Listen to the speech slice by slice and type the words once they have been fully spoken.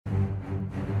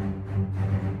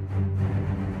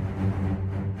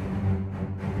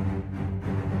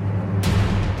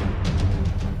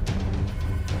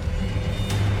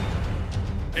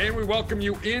And we welcome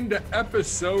you into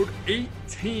episode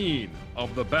 18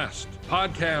 of the best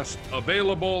podcast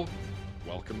available.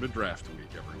 Welcome to Draft Week,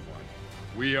 everyone.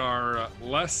 We are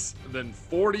less than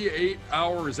 48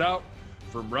 hours out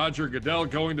from Roger Goodell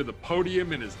going to the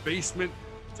podium in his basement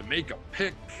to make a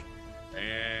pick.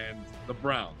 And the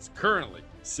Browns currently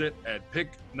sit at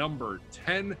pick number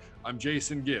 10. I'm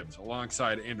Jason Gibbs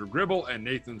alongside Andrew Gribble and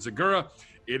Nathan Zegura.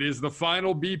 It is the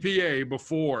final BPA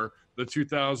before the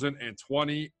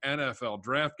 2020 NFL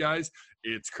Draft, guys.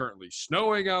 It's currently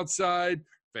snowing outside,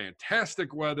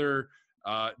 fantastic weather,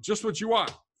 just what you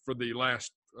want for the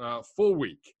last full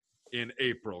week in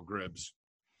April, Gribbs.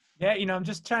 Yeah, I'm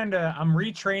just I'm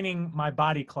retraining my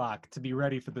body clock to be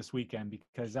ready for this weekend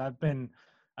because I've been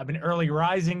early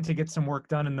rising to get some work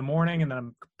done in the morning, and then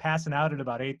I'm passing out at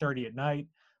about 8:30 at night.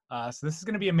 So this is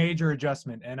going to be a major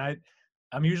adjustment, and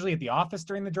I'm usually at the office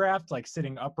during the draft, like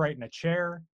sitting upright in a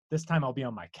chair. This time I'll be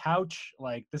on my couch.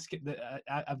 Like this,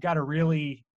 I've got to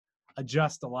really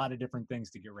adjust a lot of different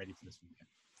things to get ready for this weekend.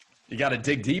 You got to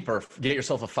dig deeper, get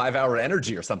yourself a 5-hour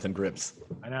energy or something, Gribbs.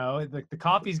 I know the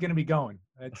coffee's going to be going.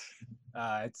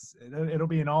 It'll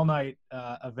be an all-night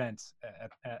event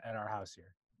at our house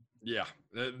here. Yeah,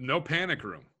 no panic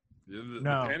room. The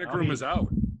panic room room is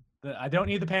out. I don't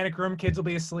need the panic room. Kids will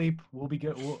be asleep. We'll be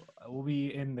good. We'll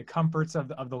be in the comforts of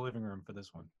the living room for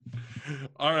this one.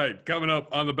 All right, coming up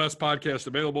on the best podcast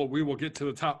available, we will get to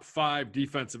the top 5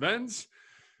 defensive ends.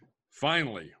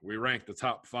 Finally, we rank the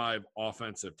top 5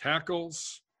 offensive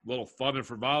tackles. A little fun and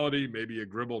frivolity, maybe a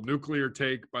Gribble nuclear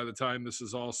take by the time this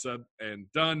is all said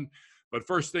and done. But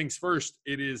first things first,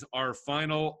 it is our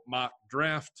final mock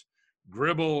draft.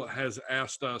 Gribble has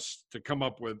asked us to come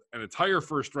up with an entire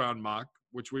first-round mock,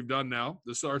 which we've done now.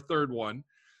 This is our third one.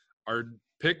 Our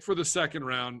pick for the second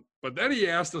round. But then he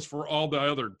asked us for all the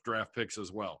other draft picks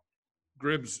as well.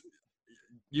 Gribbs,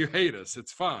 you hate us.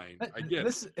 It's fine. I get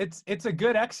it. It's a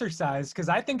good exercise because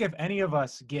I think if any of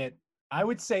us get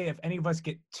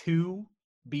 2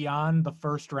 beyond the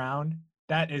first round,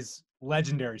 that is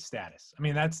legendary status. I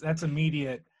mean, that's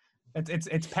immediate.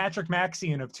 It's Patrick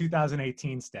Maxian of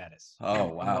 2018 status. Oh,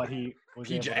 wow. What he was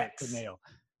PJX. able to nail.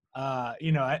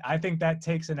 I think that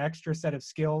takes an extra set of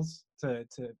skills to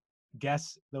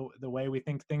guess the way we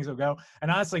think things will go.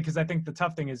 And honestly, because I think the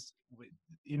tough thing is,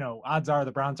 odds are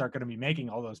the Browns aren't going to be making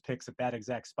all those picks at that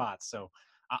exact spot. So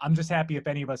I'm just happy if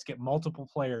any of us get multiple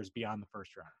players beyond the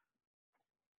first round.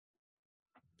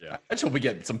 Yeah, I just hope we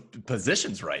get some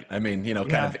positions right. I mean, kind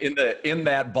of in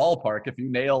that ballpark. If you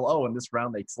nail, in this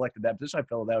round they selected that position, I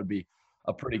feel that would be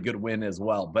a pretty good win as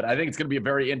well. But I think it's going to be a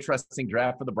very interesting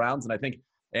draft for the Browns, and I think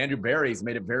Andrew Berry's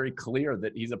made it very clear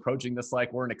that he's approaching this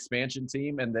like we're an expansion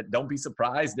team, and that don't be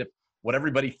surprised if what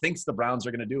everybody thinks the Browns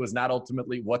are going to do is not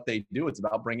ultimately what they do. It's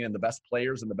about bringing in the best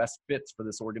players and the best fits for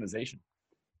this organization.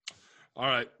 All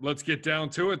right, let's get down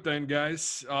to it then,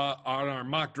 guys. On our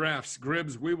mock drafts,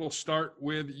 Gribbs, we will start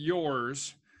with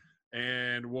yours,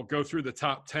 and we'll go through the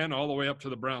top 10 all the way up to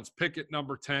the Browns pick at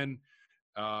number 10,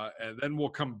 and then we'll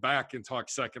come back and talk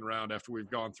second round after we've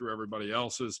gone through everybody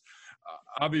else's.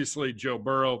 Obviously, Joe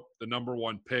Burrow, the number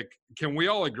 1 pick. Can we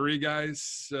all agree,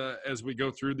 guys, as we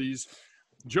go through these,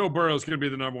 Joe Burrow is going to be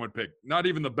the number 1 pick. Not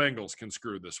even the Bengals can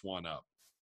screw this one up.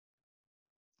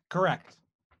 Correct.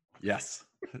 Yes.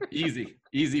 Easy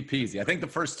peasy. I think the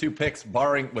first 2 picks,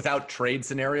 without trade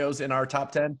scenarios in our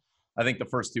top 10, I think the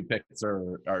first 2 picks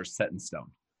are set in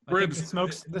stone.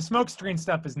 The smoke screen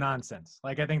stuff is nonsense.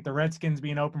 Like, I think the Redskins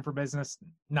being open for business,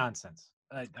 nonsense.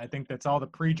 I think that's all the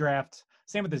pre-draft.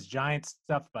 Same with this Giants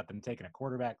stuff about them taking a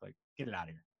quarterback. Like, get it out of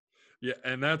here. Yeah,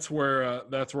 and that's where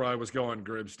I was going,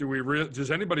 Gribbs. Does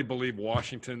anybody believe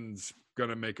Washington's going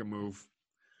to make a move?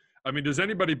 I mean, does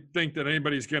anybody think that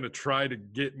anybody's going to try to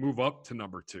move up to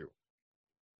number 2?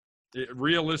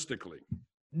 Realistically.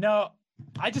 No,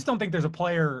 I just don't think there's a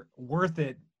player worth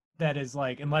it that is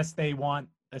like, unless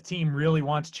a team really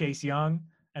wants Chase Young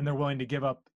and they're willing to give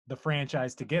up the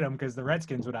franchise to get him, because the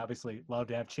Redskins would obviously love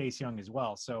to have Chase Young as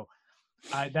well. So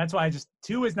that's why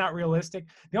 2 is not realistic.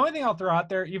 The only thing I'll throw out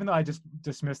there, even though I just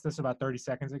dismissed this about 30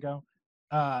 seconds ago,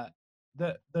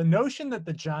 the notion that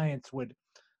the Giants would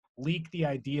leak the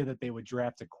idea that they would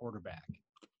draft a quarterback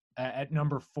at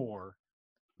number 4.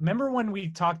 Remember when we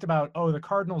talked about, the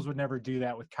Cardinals would never do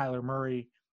that with Kyler Murray.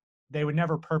 They would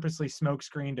never purposely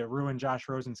smokescreen to ruin Josh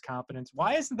Rosen's confidence.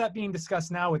 Why isn't that being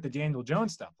discussed now with the Daniel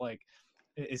Jones stuff? Like,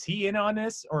 is he in on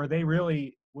this, or are they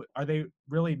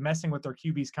really messing with their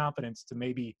QB's confidence to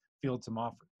maybe field some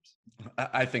offers?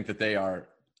 I think that they are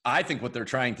I think what they're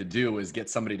trying to do is get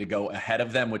somebody to go ahead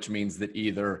of them, which means that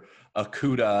either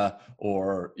Akuda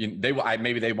or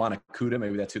maybe they want Akuda,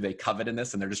 maybe that's who they covet in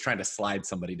this, and they're just trying to slide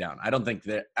somebody down. I don't think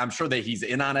that. I'm sure that he's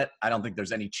in on it. I don't think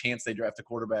there's any chance they draft a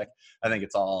quarterback. I think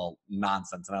it's all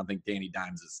nonsense, and I don't think Danny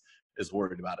Dimes is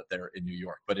worried about it there in New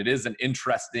York. But it is an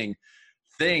interesting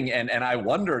thing, and I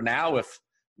wonder now if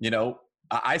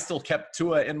I still kept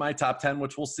Tua in my top 10,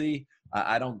 which we'll see.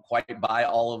 I don't quite buy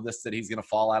all of this that he's going to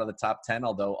fall out of the top 10,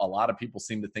 although a lot of people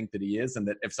seem to think that he is, and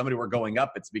that if somebody were going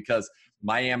up, it's because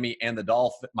Miami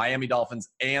Dolphins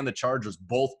and the Chargers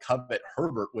both covet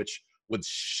Herbert, which would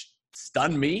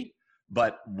stun me,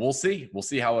 but we'll see. We'll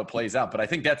see how it plays out. But I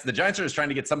think the Giants are just trying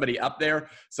to get somebody up there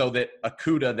so that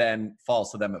Akuda then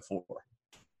falls to them at 4.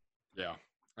 Yeah.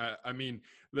 I mean,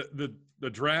 the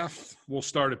draft will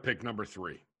start at pick number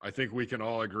 3. I think we can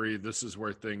all agree this is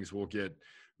where things will get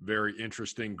very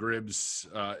interesting. Gribbs,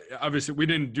 obviously we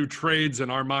didn't do trades in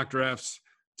our mock drafts.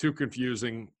 Too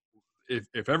confusing.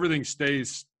 If everything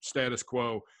stays status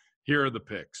quo, here are the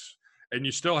picks. And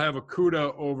you still have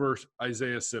Akuda over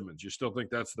Isaiah Simmons. You still think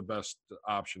that's the best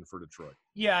option for Detroit?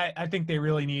 Yeah, I think they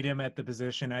really need him at the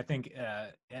position. I think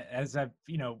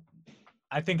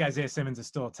I think Isaiah Simmons is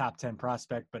still a top 10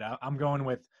 prospect, but I'm going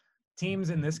with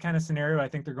teams in this kind of scenario. I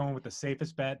think they're going with the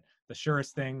safest bet, the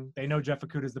surest thing. They know Jeff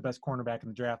Okuda is the best cornerback in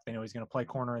the draft. They know he's going to play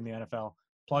corner in the NFL.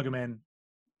 Plug him in,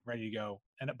 ready to go.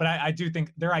 But I do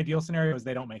think their ideal scenario is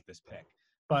they don't make this pick.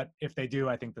 But if they do,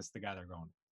 I think this is the guy they're going.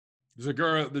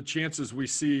 Zegura, the chances we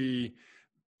see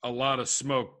a lot of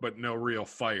smoke but no real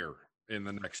fire in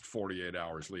the next 48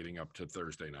 hours leading up to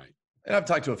Thursday night. And I've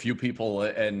talked to a few people,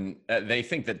 and they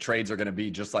think that trades are going to be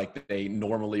just like they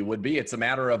normally would be. It's a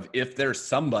matter of if there's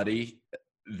somebody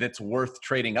that's worth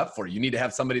trading up for. You need to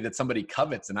have somebody that somebody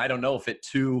covets. And I don't know if at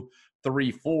 2,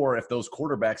 3, 4, if those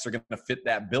quarterbacks are going to fit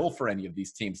that bill for any of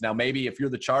these teams. Now, maybe if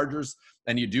you're the Chargers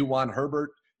and you do want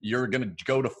Herbert, you're going to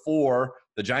go to 4.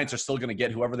 The Giants are still going to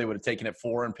get whoever they would have taken at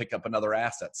 4 and pick up another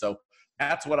asset. So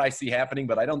that's what I see happening.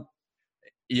 But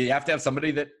you have to have somebody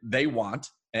that they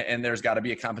want. And there's got to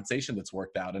be a compensation that's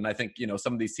worked out. And I think,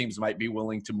 some of these teams might be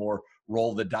willing to more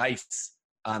roll the dice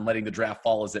on letting the draft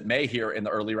fall as it may here in the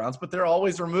early rounds, but there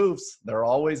always are moves. There are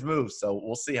always moves. So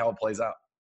we'll see how it plays out.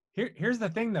 Here's the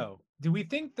thing, though. Do we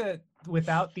think that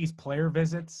without these player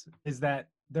visits, is that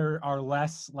there are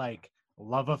less like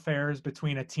love affairs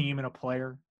between a team and a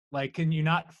player? Like, can you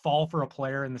not fall for a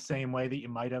player in the same way that you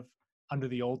might have under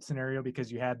the old scenario because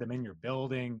you had them in your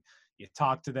building? You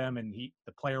talk to them and the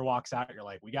player walks out. You're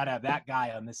like, we got to have that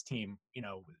guy on this team.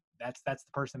 That's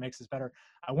the person that makes us better.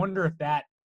 I wonder if that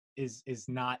is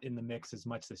not in the mix as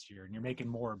much this year and you're making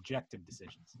more objective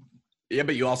decisions. Yeah,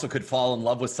 but you also could fall in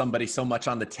love with somebody so much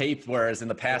on the tape, whereas in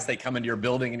the past they come into your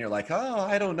building and you're like, oh,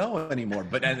 I don't know anymore.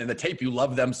 But in the tape, you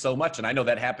love them so much. And I know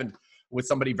that happened with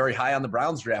somebody very high on the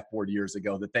Browns draft board years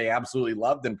ago that they absolutely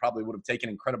loved and probably would have taken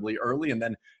incredibly early. And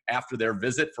then after their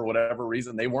visit, for whatever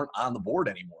reason, they weren't on the board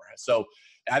anymore. So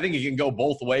I think it can go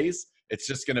both ways. It's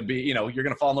just going to be, you're going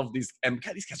to fall in love with these. And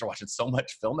God, these guys are watching so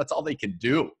much film. That's all they can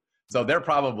do. So they're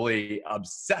probably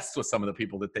obsessed with some of the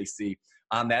people that they see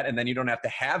on that. And then you don't have to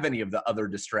have any of the other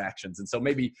distractions. And so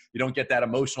maybe you don't get that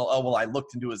emotional, oh, well, I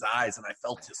looked into his eyes and I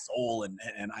felt his soul.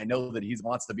 And I know that he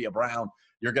wants to be a Brown.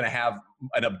 You're going to have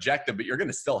an objective, but you're going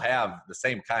to still have the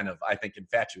same kind of, I think,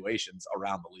 infatuations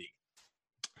around the league.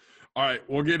 All right,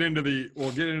 we'll get into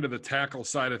the tackle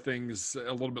side of things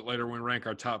a little bit later when we rank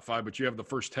our top 5. But you have the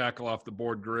first tackle off the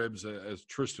board, Gribbs, as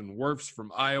Tristan Wirfs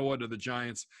from Iowa to the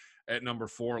Giants at number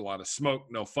 4. A lot of smoke,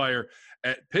 no fire.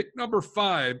 At pick number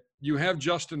 5, you have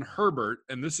Justin Herbert,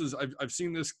 and this is I've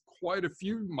seen this quite a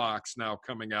few mocks now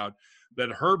coming out that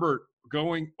Herbert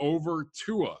going over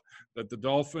Tua, that the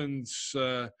Dolphins,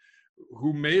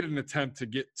 who made an attempt to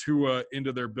get Tua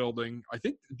into their building. I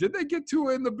think, did they get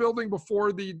Tua in the building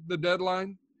before the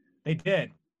deadline? They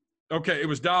did. Okay, it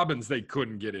was Dobbins they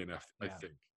couldn't get in, I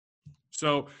think.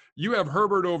 So you have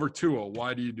Herbert over Tua.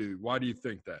 Why do you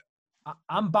think that?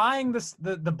 I'm buying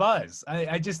the buzz.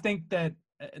 I just think that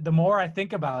the more I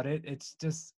think about it, it's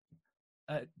just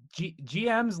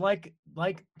GMs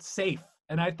like safe.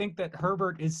 And I think that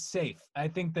Herbert is safe. I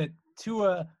think that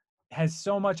Tua has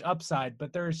so much upside,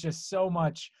 but there's just so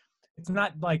much. It's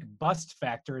not like bust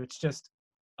factor. It's just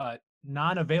a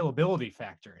non-availability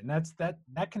factor, and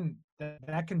that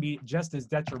can be just as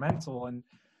detrimental. And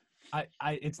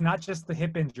it's not just the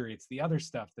hip injury; it's the other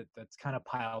stuff that's kind of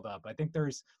piled up. I think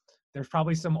there's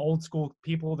probably some old school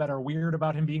people that are weird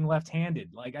about him being left-handed.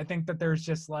 Like, I think that there's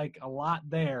just like a lot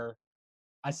there.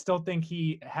 I still think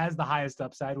he has the highest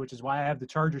upside, which is why I have the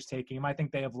Chargers taking him. I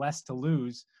think they have less to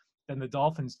lose than the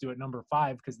Dolphins do at number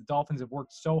 5 because the Dolphins have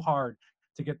worked so hard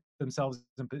to get themselves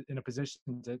in a position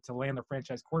to land their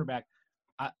franchise quarterback.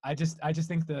 I just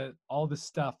think that all this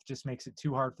stuff just makes it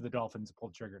too hard for the Dolphins to pull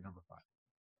the trigger at number 5.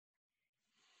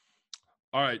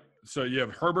 All right, so you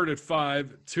have Herbert at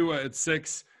 5, Tua at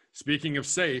 6. Speaking of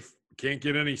safe, can't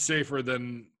get any safer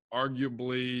than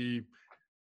arguably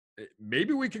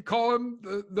maybe we could call him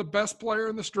the best player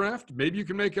in this draft. Maybe you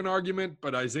can make an argument,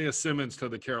 but Isaiah Simmons to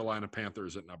the Carolina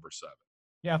Panthers at number 7.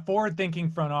 Yeah, forward-thinking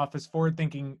front office,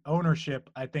 forward-thinking ownership.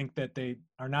 I think that they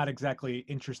are not exactly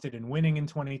interested in winning in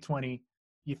 2020.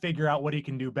 You figure out what he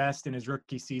can do best in his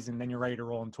rookie season, then you're ready to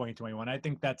roll in 2021. I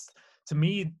think that's, to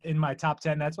me, in my top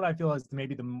 10, that's what I feel is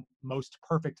maybe the most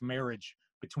perfect marriage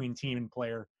between team and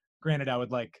player. Granted, I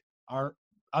would like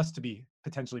us to be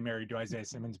potentially married to Isaiah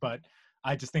Simmons, but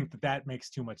I just think that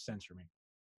makes too much sense for me.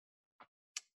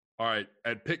 All right,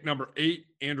 at pick number 8,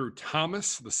 Andrew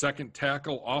Thomas, the second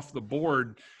tackle off the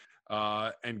board,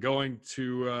 and going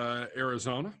to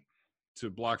Arizona to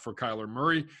block for Kyler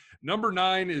Murray. Number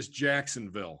 9 is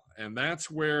Jacksonville, and that's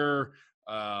where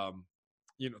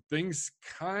things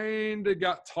kind of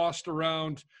got tossed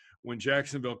around when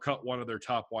Jacksonville cut one of their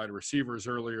top wide receivers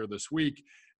earlier this week,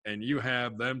 and you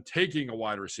have them taking a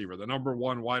wide receiver, the number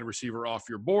 1 wide receiver off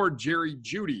your board, Jerry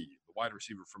Jeudy, the wide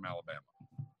receiver from Alabama.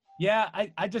 Yeah,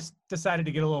 I just decided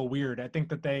to get a little weird. I think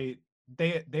that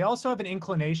they also have an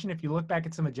inclination. If you look back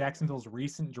at some of Jacksonville's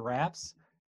recent drafts,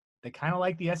 they kind of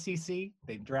like the SEC.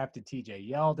 They drafted T.J.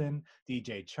 Yeldon,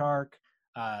 DJ Chark,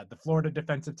 the Florida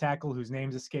defensive tackle whose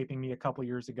name's escaping me a couple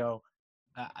years ago.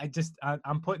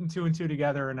 I'm putting 2 and 2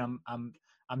 together, and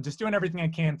I'm just doing everything I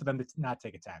can for them to not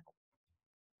take a tackle.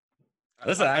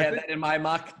 Listen, I had that in my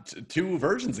mock 2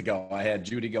 versions ago. I had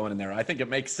Jeudy going in there. I think it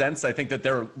makes sense. I think that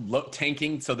they're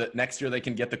tanking so that next year they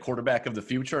can get the quarterback of the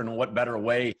future. And what better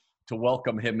way to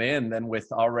welcome him in than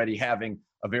with already having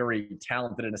a very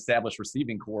talented and established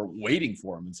receiving core waiting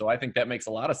for him. And so I think that makes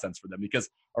a lot of sense for them, because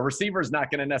a receiver is not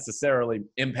going to necessarily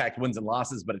impact wins and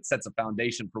losses, but it sets a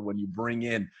foundation for when you bring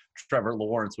in Trevor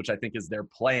Lawrence, which I think is their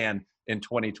plan in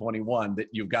 2021, that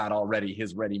you've got already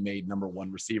his ready-made number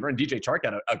 1 receiver. And DJ Chark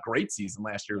had a great season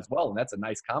last year as well, and that's a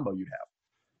nice combo you'd have.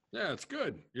 Yeah, it's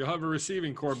good. You'll have a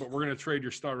receiving core, but we're going to trade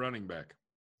your star running back.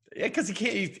 Yeah, because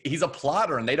he's a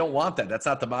plotter, and they don't want that. That's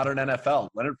not the modern NFL.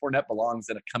 Leonard Fournette belongs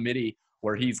in a committee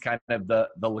where he's kind of the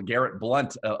LeGarrette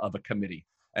Blount of a committee.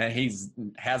 And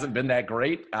hasn't been that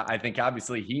great. I think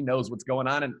obviously he knows what's going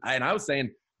on. And I was saying,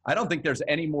 I don't think there's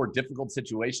any more difficult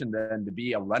situation than to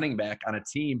be a running back on a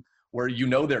team where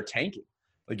they're tanking.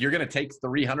 Like, you're going to take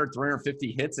 300,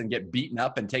 350 hits and get beaten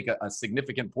up and take a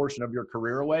significant portion of your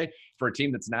career away for a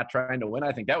team that's not trying to win.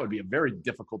 I think that would be a very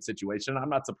difficult situation. I'm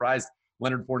not surprised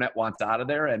Leonard Fournette wants out of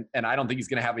there, and I don't think he's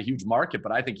going to have a huge market,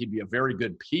 but I think he'd be a very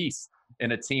good piece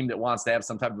in a team that wants to have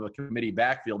some type of a committee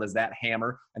backfield as that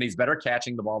hammer. And he's better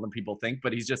catching the ball than people think,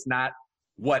 but he's just not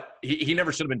he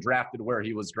never should have been drafted where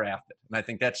he was drafted. And I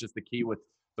think that's just the key with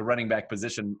the running back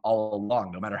position all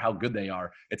along. No matter how good they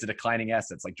are, it's a declining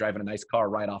asset. It's like driving a nice car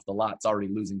right off the lot. It's already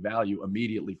losing value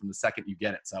immediately from the second you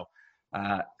get it. So,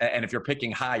 and if you're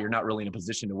picking high, you're not really in a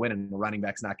position to win, and the running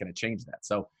back's not going to change that.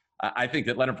 So I think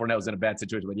that Leonard Fournette was in a bad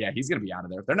situation, but yeah, he's going to be out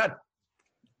of there.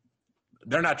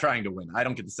 They're not trying to win. I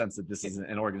don't get the sense that this is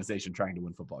an organization trying to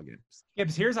win football games.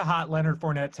 Gibbs, here's a hot Leonard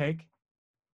Fournette take.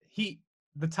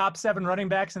 The top 7 running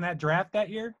backs in that draft that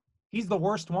year, he's the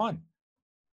worst one.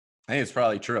 I think it's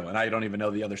probably true, and I don't even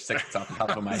know the other 6 off the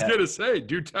top of my head. I was going to say,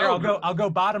 do tell. Here, I'll go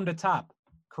bottom to top.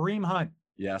 Kareem Hunt.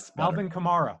 Yes. Better. Alvin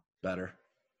Kamara. Better.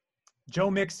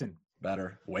 Joe Mixon.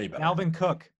 Better. Way better. Alvin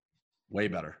Cook. Way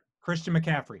better. Christian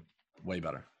McCaffrey. Way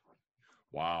better.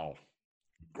 Wow.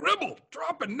 Gribble,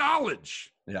 dropping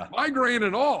knowledge. Yeah. Migraine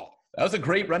and all. That was a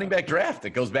great running back draft.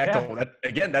 It goes back to that.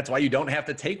 Again, that's why you don't have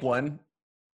to take one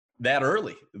that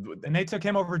early. And they took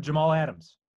him over Jamal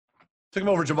Adams. Took him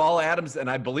over Jamal Adams, and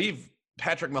I believe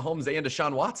Patrick Mahomes and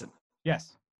Deshaun Watson.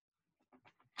 Yes.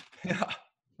 Yeah.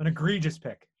 An egregious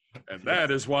pick. And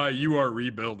that is why you are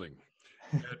rebuilding.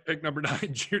 At pick number 9,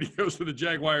 Jeudy goes to the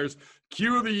Jaguars.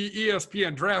 Cue the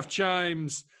ESPN draft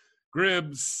chimes.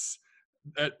 Gribbs.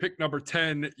 At pick number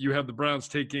 10, you have the Browns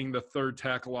taking the 3rd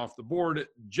tackle off the board.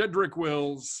 Jedrick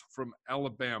Wills from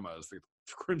Alabama as the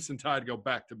Crimson Tide go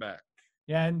back-to-back.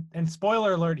 Yeah, and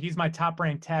spoiler alert, he's my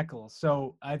top-ranked tackle.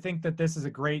 So I think that this is a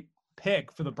great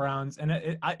pick for the Browns.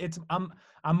 And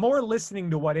I'm more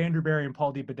listening to what Andrew Berry and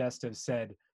Paul DePodesta have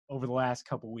said over the last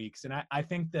couple weeks. And I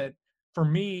think that, for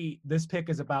me, this pick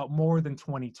is about more than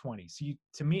 2020. So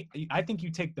I think you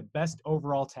take the best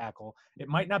overall tackle. It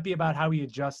might not be about how he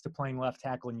adjusts to playing left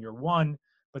tackle in year 1,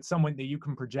 but someone that you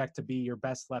can project to be your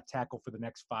best left tackle for the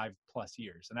next 5+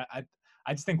 years. And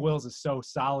I just think Wills is so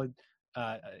solid.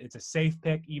 it's a safe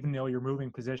pick, even though you're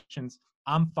moving positions.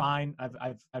 I'm fine.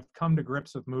 I've come to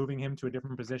grips with moving him to a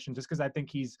different position just because I think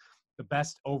he's the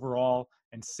best overall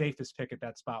and safest pick at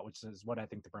that spot, which is what I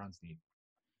think the Browns need.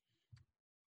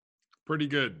 Pretty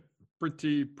good.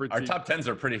 Pretty. Our top 10s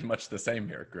are pretty much the same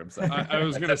here, Gribbs. I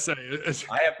was going to say.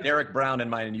 I have Derek Brown in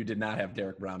mine, and you did not have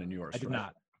Derek Brown in yours. I did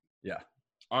not. Yeah.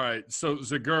 All right. So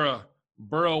Zegura,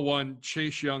 Burrow 1,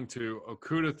 Chase Young 2,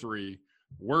 Okudah 3,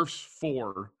 Wirfs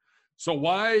 4. So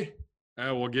why?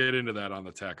 We'll get into that on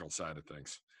the tackle side of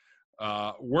things.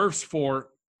 Wirfs 4.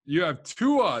 You have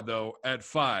Tua, though, at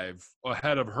 5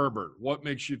 ahead of Herbert. What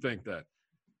makes you think that?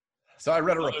 So I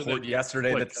read a report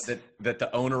yesterday that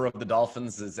the owner of the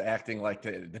Dolphins is acting like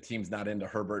the team's not into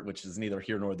Herbert, which is neither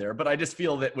here nor there. But I just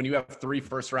feel that when you have 3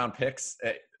 first-round picks,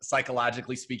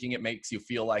 psychologically speaking, it makes you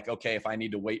feel like, okay, if I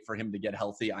need to wait for him to get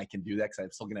healthy, I can do that because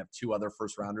I'm still going to have 2 other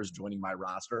first-rounders joining my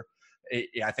roster.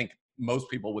 I think most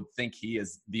people would think he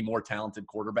is the more talented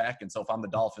quarterback. And so if I'm the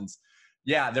Dolphins,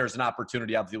 yeah, there's an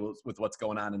opportunity obviously with what's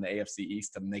going on in the AFC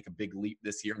East to make a big leap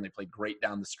this year, and they played great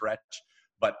down the stretch.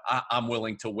 But I'm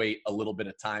willing to wait a little bit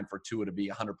of time for Tua to be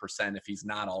 100% if he's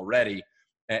not already,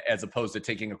 as opposed to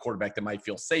taking a quarterback that might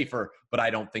feel safer, but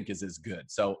I don't think is as good.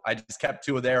 So I just kept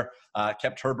Tua there,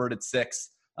 kept Herbert at 6,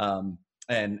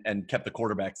 and kept the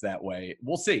quarterbacks that way.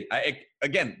 We'll see.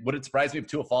 Again, would it surprise me if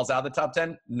Tua falls out of the top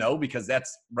 10? No, because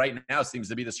that's right now seems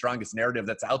to be the strongest narrative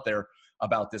that's out there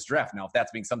about this draft. Now, if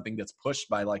that's being something that's pushed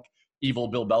by like evil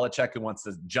Bill Belichick who wants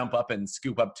to jump up and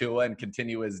scoop up Tua and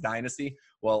continue his dynasty,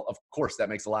 well, of course, that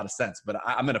makes a lot of sense. But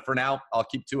I'm going to, for now, I'll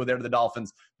keep Tua there to the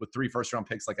Dolphins with 3 first-round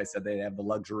picks. Like I said, they have the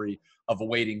luxury of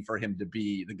waiting for him to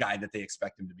be the guy that they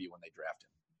expect him to be when they draft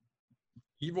him.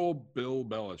 Evil Bill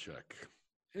Belichick.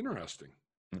 Interesting.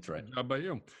 That's right. Good job by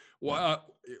you. Well,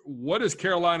 what is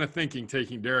Carolina thinking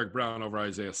taking Derek Brown over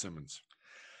Isaiah Simmons?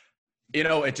 You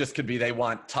know, it just could be they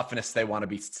want toughness. They want to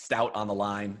be stout on the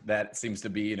line. That seems to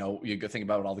be, you know, you go think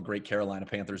about all the great Carolina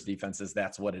Panthers defenses.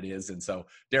 That's what it is. And so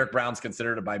Derek Brown's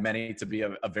considered by many to be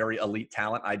a very elite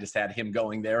talent. I just had him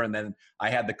going there. And then I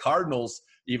had the Cardinals,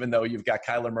 even though you've got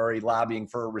Kyler Murray lobbying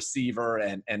for a receiver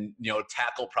and you know,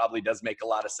 tackle probably does make a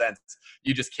lot of sense.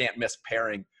 You just can't miss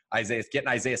pairing getting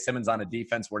Isaiah Simmons on a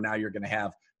defense where now you're going to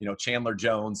have, you know, Chandler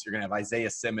Jones, you're going to have Isaiah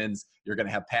Simmons, you're going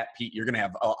to have Pat Pete, you're going to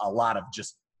have a lot of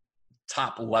just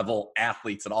top level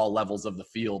athletes at all levels of the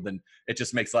field. And it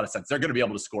just makes a lot of sense. They're going to be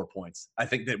able to score points. I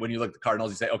think that when you look at the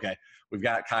Cardinals, you say, okay, we've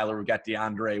got Kyler, we've got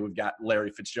DeAndre, we've got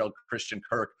Larry Fitzgerald, Christian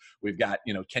Kirk, we've got,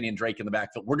 you know, Kenny and Drake in the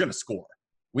backfield. We're going to score.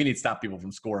 We need to stop people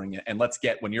from scoring it. And let's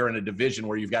get, when you're in a division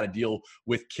where you've got to deal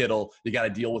with Kittle, you got to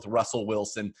deal with Russell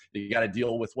Wilson, you got to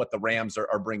deal with what the Rams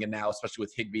are bringing now, especially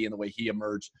with Higbee and the way he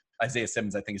emerged. Isaiah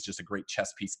Simmons, I think, is just a great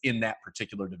chess piece in that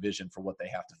particular division for what they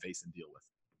have to face and deal with.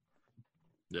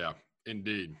 Yeah,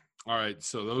 indeed. All right,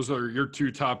 so those are your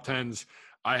 2 top 10s.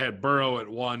 I had Burrow at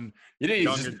 1. You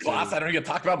didn't just gloss. I don't even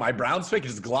talk about my Browns pick. You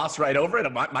just gloss right over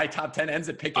it. My top 10 ends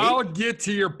at pick 8. I'll get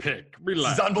to your pick.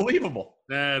 Relax. This is unbelievable.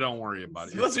 Nah, don't worry about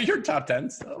it. Those are your top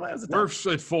 10s. Murph's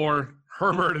at 4,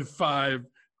 Herbert at 5,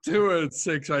 Tua at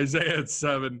 6, Isaiah at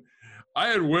 7. I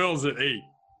had Wills at 8.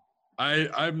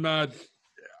 I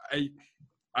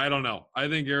don't know. I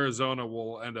think Arizona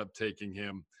will end up taking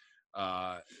him.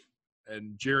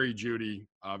 And Jerry Jeudy,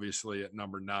 obviously, at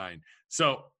number 9.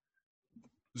 So,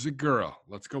 Zegura,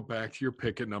 let's go back to your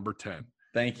pick at number 10.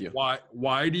 Thank you.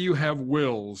 Why do you have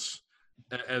Wills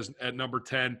at number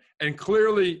 10? And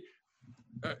clearly,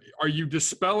 are you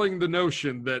dispelling the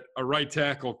notion that a right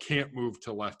tackle can't move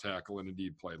to left tackle and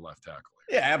indeed play left tackle?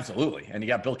 Yeah, absolutely. And you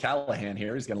got Bill Callahan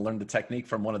here. He's going to learn the technique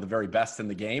from one of the very best in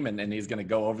the game, and he's going to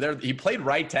go over there. He played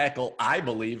right tackle, I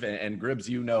believe, and Gribbs,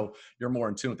 you know, you're more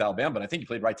in tune with Alabama, but I think he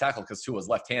played right tackle because Tua was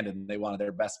left-handed, and they wanted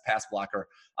their best pass blocker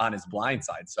on his blind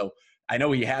side. So I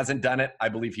know he hasn't done it. I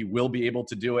believe he will be able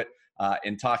to do it.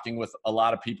 In talking with a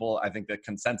lot of people, I think the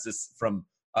consensus from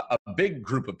a big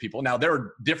group of people. Now, there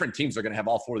are different teams that are going to have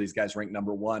all 4 of these guys ranked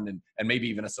number 1, and maybe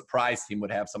even a surprise team would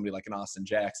have somebody like an Austin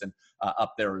Jackson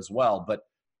up there as well. But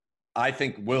I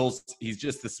think Wills, he's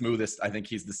just the smoothest. I think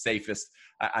he's the safest.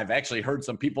 I've actually heard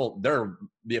some people,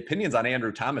 the opinions on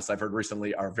Andrew Thomas I've heard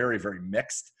recently are very, very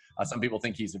mixed. Some people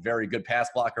think he's a very good pass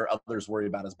blocker. Others worry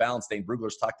about his balance. Dane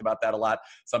Brugler's talked about that a lot.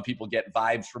 Some people get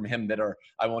vibes from him that are,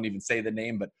 I won't even say the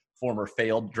name, but former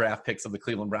failed draft picks of the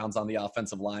Cleveland Browns on the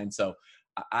offensive line. So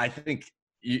I think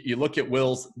you look at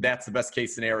Wills, that's the best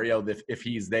case scenario if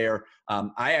he's there. My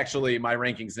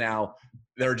rankings now,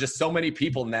 there are just so many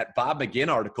people in that Bob McGinn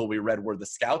article we read where the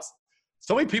scouts,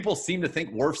 so many people seem to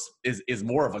think Wirfs is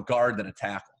more of a guard than a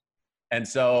tackle. And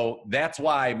so that's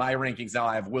why my rankings now,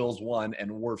 I have Wills 1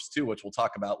 and Wirfs 2, which we'll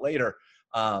talk about later.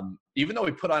 Even though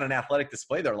he put on an athletic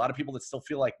display, there are a lot of people that still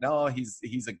feel like, no, he's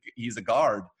a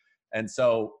guard. And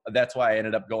so that's why I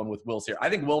ended up going with Wills here. I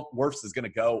think Wirfs is going to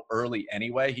go early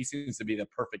anyway. He seems to be the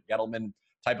perfect Gettleman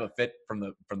type of fit from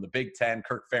the Big Ten.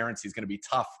 Kirk Ferentz, he's going to be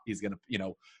tough. He's going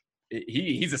to,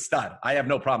 he's a stud. I have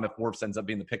no problem if Wirfs ends up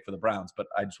being the pick for the Browns, but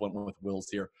I just went with Wills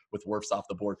here with Wirfs off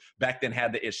the board. Becton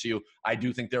had the issue. I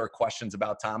do think there are questions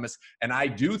about Thomas, and I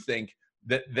do think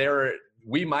that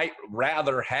we might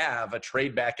rather have a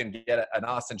trade back and get an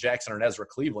Austin Jackson or an Ezra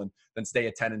Cleveland than stay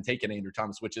at 10 and take an Andrew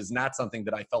Thomas, which is not something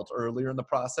that I felt earlier in the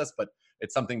process, but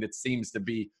it's something that seems to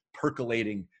be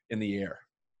percolating in the air.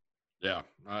 Yeah,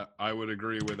 I would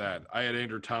agree with that. I had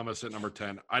Andrew Thomas at number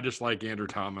 10. I just like Andrew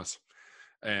Thomas,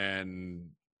 and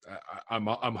I'm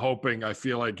hoping, I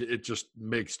feel like it just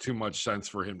makes too much sense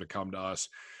for him to come to us.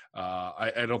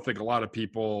 I don't think a lot of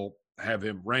people have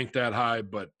him ranked that high,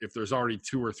 but if there's already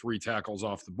 2 or 3 tackles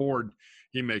off the board,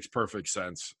 he makes perfect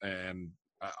sense, and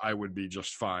I would be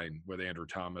just fine with Andrew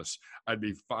Thomas. I'd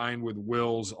be fine with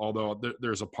Wills, although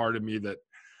there's a part of me that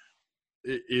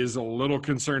is a little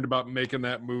concerned about making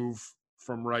that move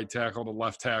from right tackle to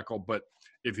left tackle, but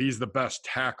if he's the best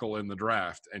tackle in the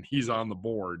draft and he's on the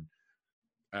board,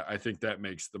 I think that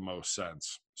makes the most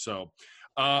sense. So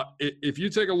if you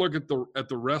take a look at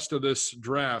the rest of this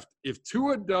draft, if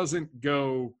Tua doesn't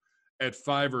go at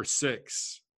 5 or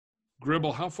 6,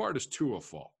 Gribble, how far does Tua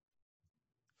fall?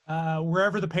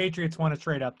 Wherever the Patriots want to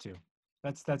trade up to.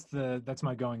 That's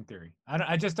my going theory.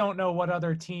 I just don't know what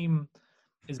other team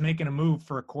is making a move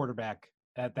for a quarterback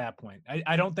at that point.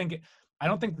 I don't think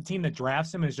the team that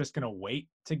drafts him is just going to wait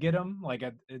to get him. Like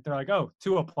they're like, oh,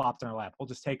 Tua plopped in our lap, we'll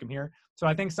just take him here. So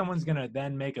I think someone's going to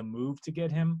then make a move to get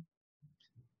him.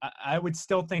 I would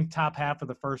still think top half of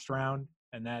the first round,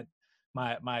 and that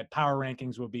my power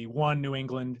rankings will be 1 New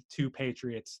England, 2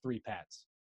 Patriots, 3 Pats.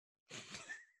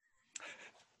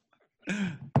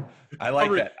 I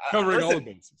like that. Covering all the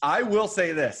bases. I will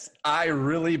say this. I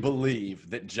really believe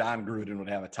that John Gruden would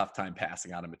have a tough time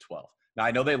passing on him at 12. Now,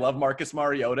 I know they love Marcus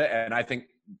Mariota, and I think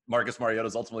Marcus Mariota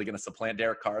is ultimately going to supplant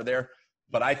Derek Carr there,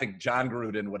 but I think John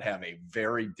Gruden would have a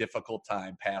very difficult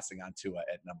time passing on Tua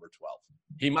at number 12.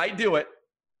 He might do it.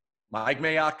 Mike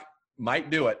Mayock might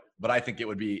do it, but I think that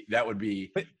would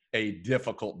be a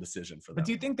difficult decision for them. But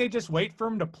do you think they just wait for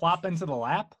him to plop into the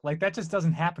lap? Like that just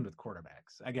doesn't happen with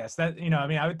quarterbacks. I guess that,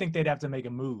 I would think they'd have to make a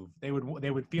move. They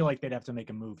would feel like they'd have to make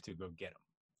a move to go get him.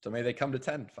 So maybe they come to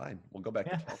 10. Fine. We'll go back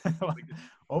to 12.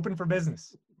 Open for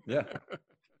business. Yeah.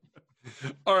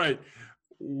 All right.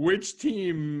 Which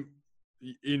team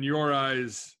in your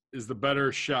eyes is the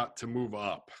better shot to move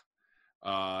up?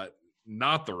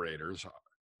 Not the Raiders.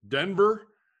 Denver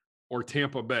or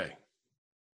Tampa Bay?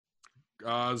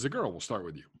 Zegura, we'll start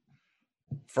with you.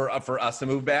 For us to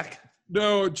move back?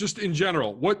 No, just in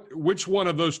general. Which one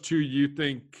of those two you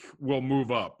think will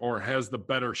move up or has the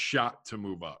better shot to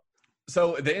move up?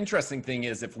 So the interesting thing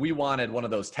is if we wanted one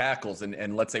of those tackles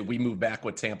and let's say we move back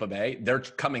with Tampa Bay, they're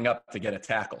coming up to get a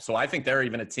tackle. So I think they're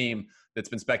even a team that's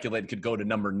been speculated could go to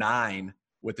number 9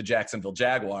 with the Jacksonville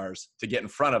Jaguars to get in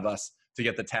front of us to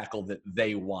get the tackle that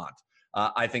they want.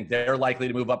 I think they're likely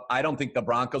to move up. I don't think the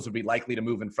Broncos would be likely to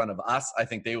move in front of us. I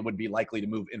think they would be likely to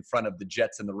move in front of the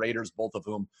Jets and the Raiders, both of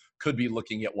whom could be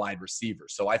looking at wide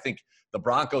receivers. So I think the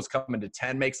Broncos coming to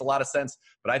 10 makes a lot of sense,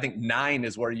 but I think 9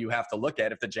 is where you have to look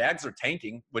at. If the Jags are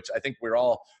tanking, which I think we're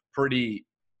all pretty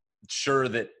sure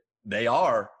that they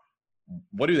are,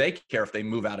 what do they care if they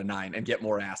move out of 9 and get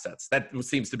more assets? That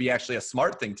seems to be actually a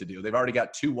smart thing to do. They've already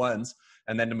got 2 1s,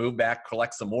 and then to move back,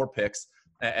 collect some more picks,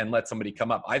 and let somebody come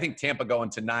up. I think Tampa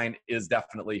going to 9 is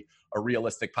definitely a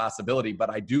realistic possibility, but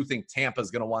I do think Tampa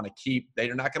is going to want to keep.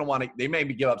 They're not going to want to. They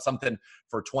maybe give up something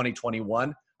for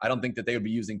 2021. I don't think that they would be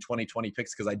using 2020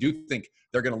 picks because I do think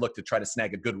they're going to look to try to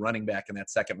snag a good running back in that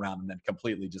second round and then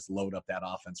completely just load up that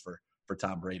offense for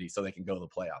Tom Brady so they can go to the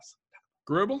playoffs.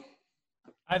 Gribble?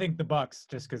 I think the Bucs,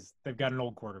 just because they've got an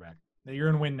old quarterback. You're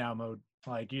in win now mode.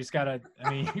 Like you just gotta.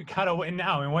 You gotta win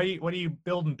now. And what are you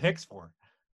building picks for?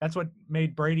 That's what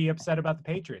made Brady upset about the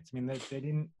Patriots. I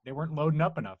mean, they weren't loading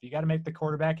up enough. You got to make the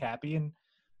quarterback happy and,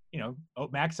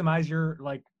 maximize your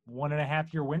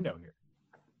 1.5 year window here.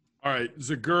 All right,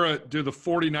 Zegura, do the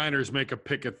 49ers make a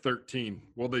pick at 13?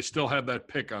 Will they still have that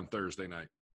pick on Thursday night?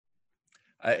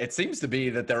 It seems to be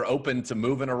that they're open to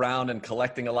moving around and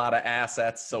collecting a lot of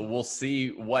assets. So we'll see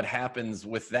what happens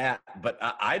with that. But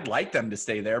I'd like them to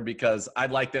stay there because I'd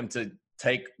like them to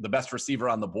take the best receiver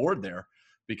on the board there,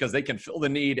 because they can fill the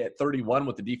need at 31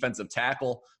 with the defensive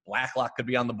tackle. Blacklock could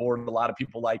be on the board. A lot of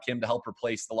people like him to help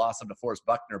replace the loss of DeForest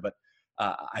Buckner. But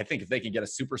I think if they can get a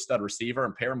super stud receiver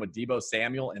and pair him with Deebo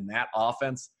Samuel in that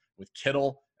offense with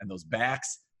Kittle and those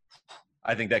backs,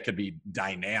 I think that could be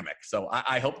dynamic. So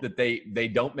I hope that they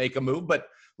don't make a move. But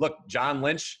look, John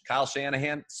Lynch, Kyle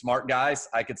Shanahan, smart guys.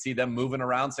 I could see them moving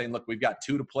around saying, look, we've got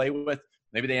 2 to play with.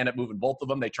 Maybe they end up moving both of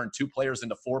them. They turn 2 players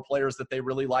into 4 players that they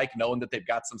really like, knowing that they've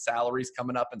got some salaries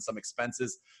coming up and some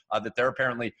expenses that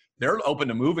they're open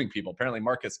to moving people. Apparently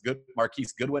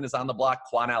Marquise Goodwin is on the block.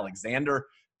 Quan Alexander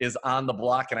is on the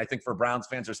block. And I think for Browns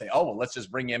fans who say, oh, well, let's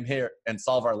just bring him here and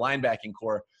solve our linebacking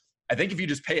core. I think if you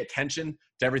just pay attention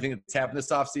to everything that's happened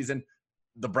this offseason,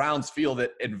 the Browns feel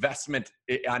that investment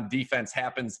on defense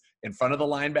happens in front of the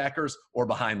linebackers or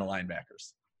behind the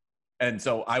linebackers. And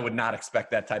so I would not expect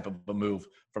that type of a move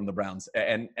from the Browns.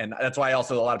 And that's why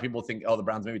also a lot of people think, oh, the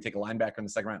Browns maybe take a linebacker in the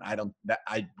second round.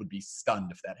 I would be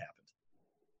stunned if that happened.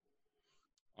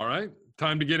 All right.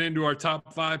 Time to get into our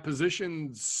top 5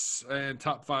 positions and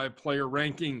top 5 player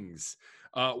rankings.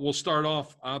 We'll start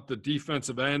off at the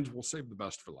defensive end. We'll save the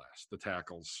best for last, the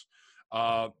tackles.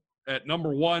 At number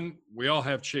 1, we all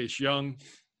have Chase Young.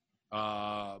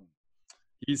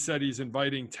 He said he's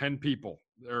inviting 10 people.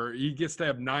 Or he gets to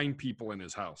have 9 people in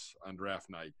his house on draft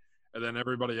night. And then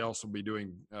everybody else will be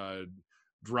doing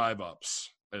drive-ups,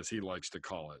 as he likes to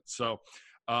call it. So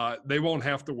they won't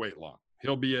have to wait long.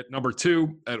 He'll be at number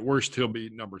 2. At worst, he'll be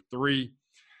number 3.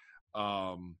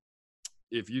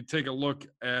 If you take a look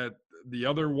at the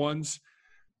other ones,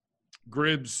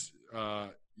 Gribbs,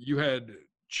 you had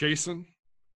Chasen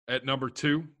at number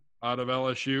 2 out of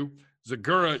LSU.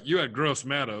 Zegura, you had Gross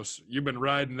Matos. You've been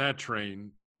riding that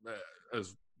train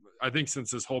as I think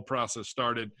since this whole process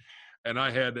started. And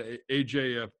I had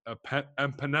AJ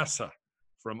Epinesa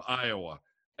from Iowa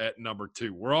at number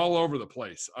 2. We're all over the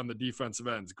place on the defensive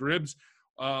ends. Gribbs,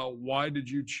 why did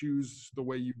you choose the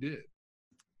way you did?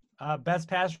 Best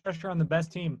pass rusher on the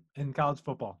best team in college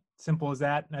football. Simple as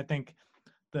that. And I think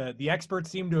the experts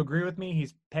seem to agree with me.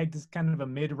 He's pegged as kind of a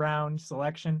mid-round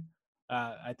selection.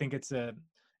 I think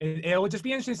it will just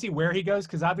be interesting to see where he goes,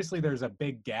 because obviously there's a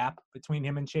big gap between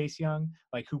him and Chase Young,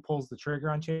 like who pulls the trigger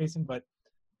on Chasen. But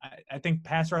I think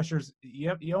pass rushers,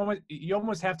 you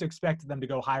almost have to expect them to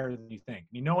go higher than you think.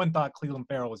 No one thought Cleveland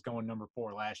Farrell was going number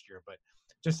 4 last year, but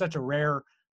just such a rare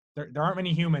 – there aren't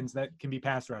many humans that can be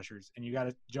pass rushers, and you got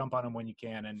to jump on them when you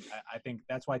can. And I think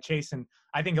that's why Chasen,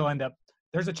 I think he'll end up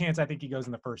 – there's a chance I think he goes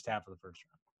in the first half of the first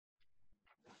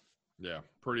round. Yeah,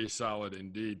 pretty solid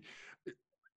indeed.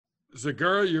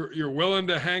 Zegura, you're willing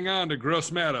to hang on to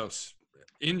Gross Matos.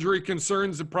 Injury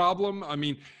concerns a problem? I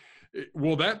mean,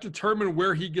 will that determine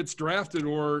where he gets drafted,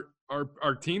 or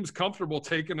are teams comfortable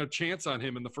taking a chance on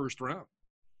him in the first round?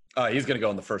 He's going to go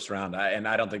in the first round, and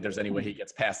I don't think there's any way he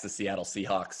gets past the Seattle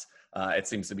Seahawks. It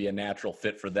seems to be a natural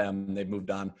fit for them. They've moved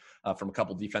on from a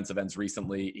couple defensive ends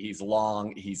recently. He's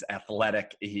long, he's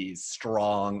athletic, he's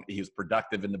strong, he was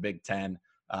productive in the Big Ten.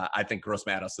 I think Gross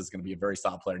Matos is going to be a very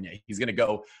solid player. And yeah, he's going to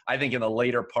go, I think, in the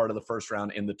later part of the first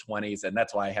round in the 20s. And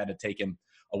that's why I had to take him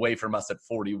away from us at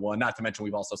 41. Not to mention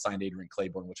we've also signed Adrian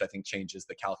Claiborne, which I think changes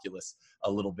the calculus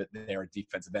a little bit there at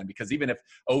defensive end. Because even if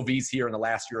OV's here in the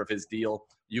last year of his deal,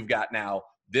 you've got now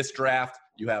this draft,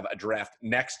 you have a draft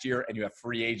next year, and you have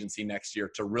free agency next year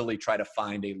to really try to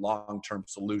find a long-term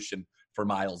solution for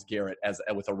Myles Garrett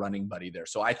with a running buddy there.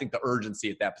 So I think the urgency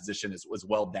at that position was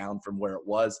well down from where it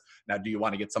was. Now, do you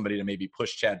want to get somebody to maybe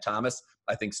push Chad Thomas?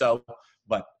 I think so.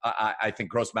 But I think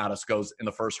Gross Matos goes in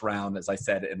the first round, as I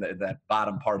said, in that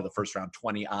bottom part of the first round,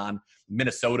 20 on.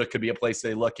 Minnesota could be a place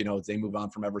they look, as they move on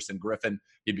from Everson Griffin.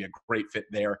 He'd be a great fit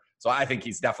there. So I think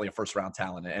he's definitely a first-round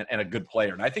talent and a good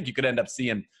player. And I think you could end up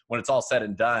seeing, when it's all said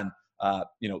and done,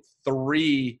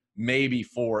 3, maybe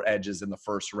 4 edges in the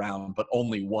first round, but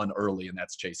only 1 early, and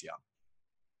that's Chase Young.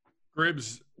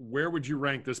 Gribbs, where would you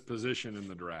rank this position in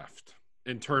the draft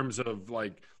in terms of,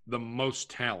 like, the most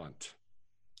talent?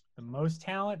 The most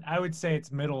talent? I would say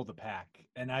it's middle of the pack.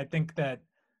 And I think that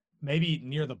maybe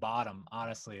near the bottom,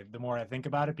 honestly, the more I think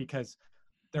about it, because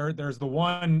there's the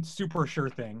one super sure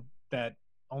thing that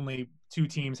only 2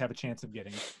 teams have a chance of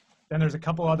getting. Then there's a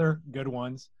couple other good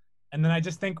ones. And then I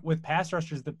just think with pass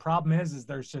rushers, the problem is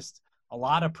there's just a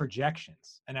lot of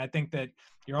projections. And I think that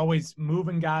you're always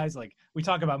moving guys. Like, we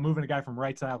talk about moving a guy from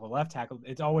right side to left tackle.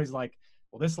 It's always like,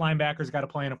 well, this linebacker's got to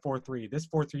play in a 4-3. This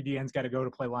 4-3 DN's got to go to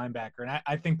play linebacker. And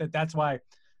I think that that's why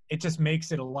it just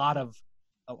makes it a lot of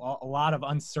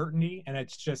uncertainty. And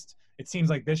it seems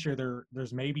like this year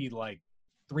there's maybe like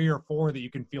 3 or 4 that you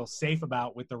can feel safe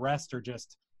about, with the rest are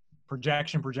just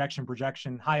projection,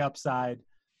 high upside.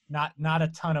 Not a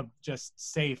ton of just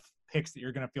safe picks that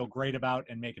you're going to feel great about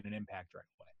and making an impact right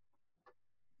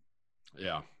away.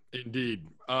 Yeah, indeed.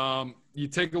 You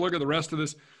take a look at the rest of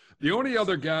this. The only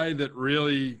other guy that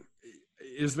really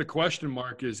is the question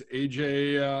mark is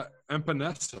AJ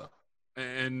Empinesa.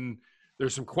 And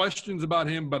there's some questions about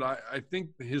him, but I think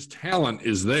his talent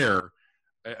is there.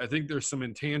 I think there's some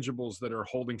intangibles that are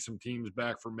holding some teams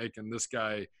back from making this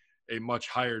guy a much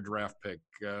higher draft pick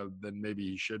than maybe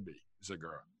he should be,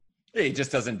 Zegura. He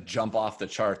just doesn't jump off the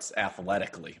charts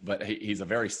athletically, but he's a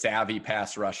very savvy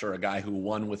pass rusher, a guy who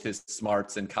won with his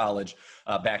smarts in college,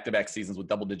 back-to-back seasons with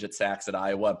double-digit sacks at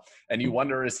Iowa. And you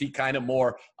wonder, is he kind of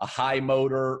more a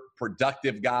high-motor,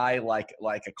 productive guy like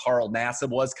a Carl Nassib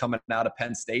was coming out of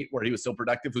Penn State, where he was so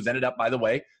productive, who's ended up, by the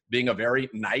way, being a very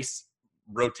nice,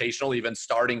 rotational, even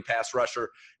starting pass rusher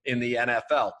in the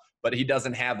NFL. But he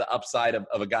doesn't have the upside of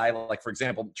a guy like, for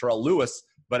example, Terrell Lewis.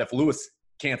 But if Lewis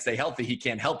can't stay healthy, he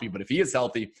can't help you. But if he is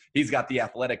healthy, he's got the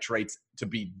athletic traits to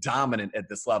be dominant at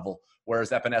this level.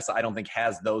 Whereas Epinesa, I don't think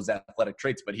has those athletic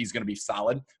traits, but he's going to be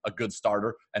solid, a good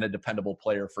starter, and a dependable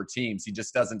player for teams. He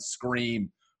just doesn't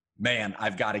scream, man,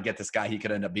 I've got to get this guy. He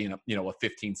could end up being a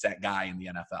 15 sack guy in the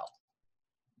NFL.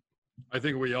 I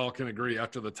think we all can agree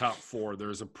after the top four,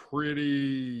 there's a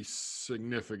pretty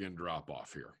significant drop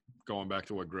off here, going back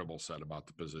to what Gribble said about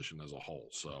the position as a whole.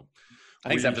 So I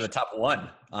think it's after the top one,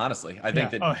 honestly. I think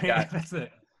that's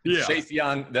it. Yeah. Chase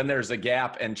Young, then there's a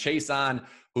gap, and Chase On,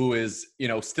 who is,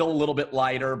 still a little bit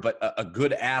lighter, but a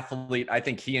good athlete. I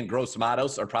think he and Gross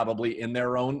Matos are probably in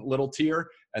their own little tier.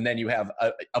 And then you have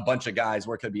a bunch of guys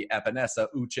where it could be Epinesa,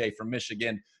 Uche from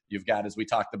Michigan. You've got, as we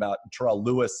talked about, Terrell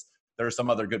Lewis. There are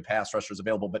some other good pass rushers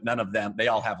available, but none of them, they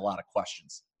all have a lot of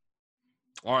questions.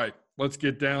 All right, let's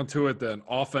get down to it then.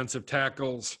 Offensive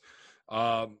tackles.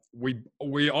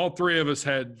 We all three of us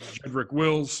had Jedrick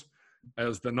Wills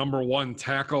as the number one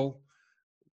tackle.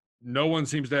 No one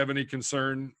seems to have any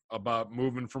concern about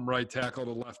moving from right tackle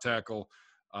to left tackle.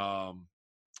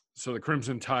 So the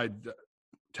Crimson Tide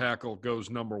tackle goes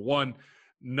number one.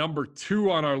 Number two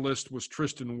on our list was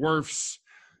Tristan Wirfs.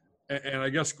 And I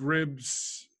guess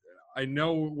Gribbs, I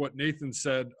know what Nathan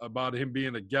said about him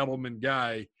being a Gettleman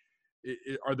guy.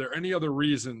 Are there any other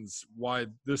reasons why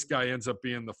this guy ends up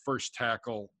being the first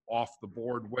tackle off the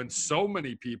board when so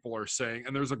many people are saying,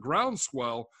 and there's a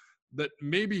groundswell, that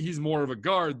maybe he's more of a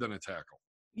guard than a tackle?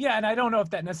 Yeah, and I don't know if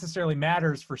that necessarily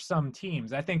matters for some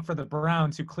teams. I think for the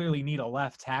Browns, who clearly need a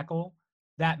left tackle,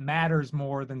 that matters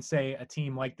more than, say, a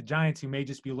team like the Giants, who may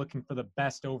just be looking for the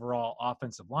best overall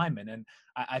offensive lineman. And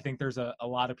I think there's a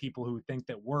lot of people who think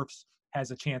that Wirfs has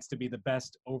a chance to be the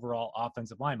best overall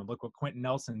offensive lineman. Look what Quentin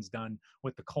Nelson's done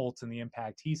with the Colts and the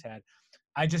impact he's had.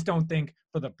 I just don't think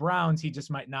for the Browns, he just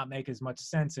might not make as much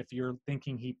sense if you're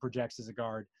thinking he projects as a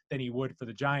guard than he would for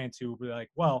the Giants, who would be like,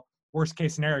 well, worst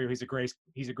case scenario, he's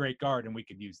a great guard and we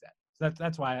could use that. So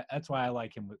that's why I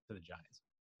like him for the Giants.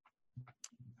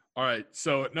 All right,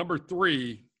 so at number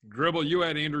three, Gribble, you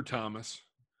had Andrew Thomas.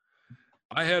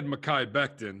 I had Mekhi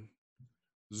Becton.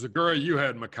 Zegura, you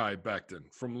had Mekhi Becton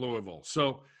from Louisville.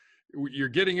 So you're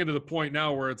getting into the point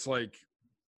now where it's like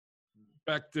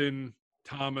Becton,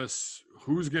 Thomas,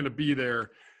 who's going to be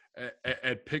there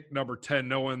at pick number 10,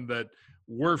 knowing that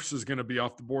Wirfs is going to be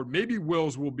off the board. Maybe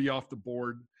Wills will be off the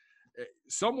board.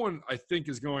 Someone, I think,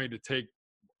 is going to take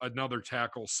another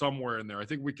tackle somewhere in there. I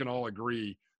think we can all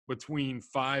agree between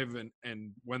 5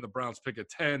 and when the Browns pick at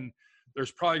 10,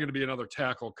 there's probably going to be another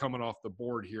tackle coming off the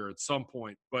board here at some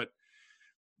point. But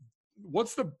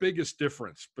what's the biggest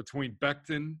difference between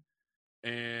Becton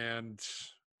and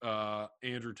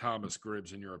Andrew Thomas,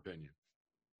 Gribbs, in your opinion?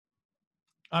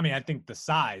 I mean, I think the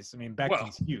size. I mean,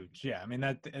 Becton's huge. Yeah, I mean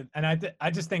that, and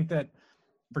I just think that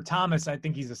for Thomas, I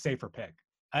think he's a safer pick.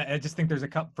 I just think there's a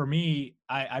couple. For me,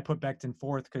 I put Becton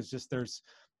fourth because just there's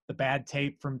the bad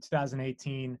tape from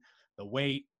 2018, the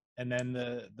weight, and then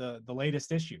the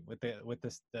latest issue with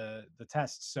the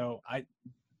tests. So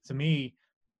to me,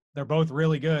 they're both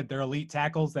really good. They're elite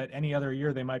tackles that any other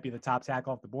year they might be the top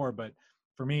tackle off the board. But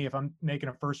for me, if I'm making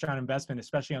a first-round investment,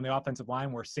 especially on the offensive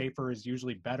line where safer is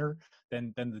usually better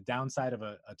than the downside of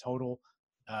a total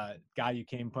guy you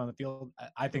came on the field,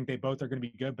 I think they both are going to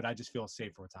be good, but I just feel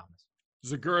safer with Thomas.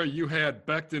 Zegura, you had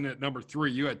Becton at number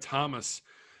 3. You had Thomas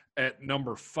at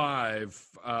number 5.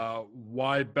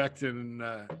 Why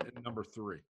Becton at number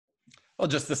 3? Well,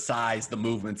 just the size, the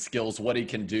movement skills, what he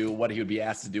can do, what he would be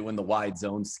asked to do in the wide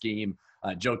zone scheme.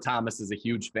 Joe Thomas is a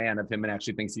huge fan of him and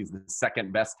actually thinks he's the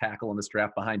second best tackle in this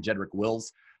draft behind Jedrick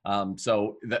Wills.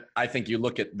 I think you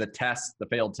look at the test, the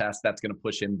failed test, that's going to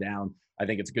push him down. I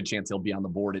think it's a good chance he'll be on the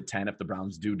board at 10 if the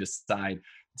Browns do decide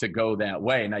to go that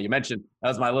way. Now, you mentioned that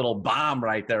was my little bomb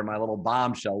right there, my little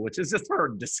bombshell, which is just for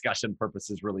discussion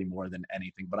purposes really more than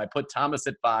anything. But I put Thomas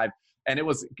at 5. And it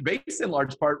was based in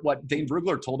large part what Dane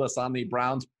Brugler told us on the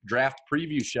Browns draft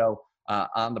preview show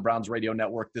on the Browns radio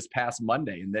network this past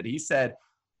Monday, and that he said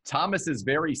Thomas is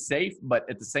very safe, but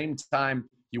at the same time,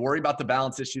 you worry about the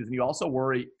balance issues, and you also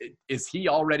worry, is he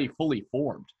already fully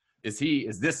formed? Is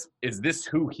this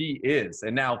who he is?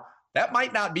 And now that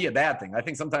might not be a bad thing. I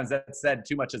think sometimes that's said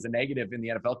too much as a negative in the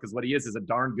NFL, because what he is a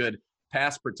darn good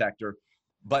pass protector.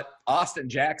 But Austin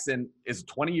Jackson is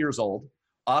 20 years old.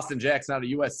 Austin Jackson out of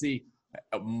USC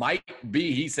might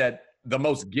be, he said, the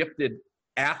most gifted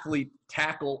athlete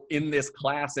tackle in this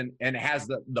class, and has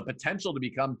the potential to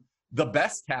become the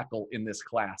best tackle in this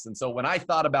class. And so when I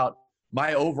thought about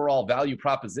my overall value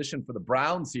proposition for the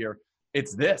Browns here,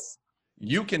 it's this.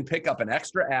 You can pick up an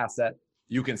extra asset.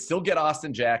 You can still get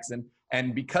Austin Jackson.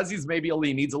 And because he's maybe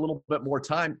needs a little bit more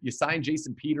time, you sign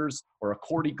Jason Peters or a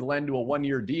Cordy Glenn to a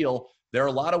one-year deal. There are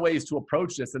a lot of ways to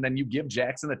approach this. And then you give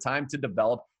Jackson the time to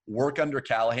develop, work under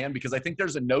Callahan, because I think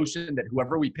there's a notion that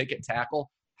whoever we pick at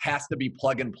tackle has to be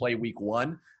plug and play week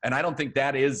one. And I don't think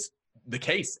that is the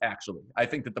case, actually. I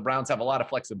think that the Browns have a lot of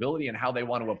flexibility in how they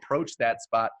want to approach that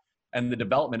spot and the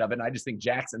development of it. And I just think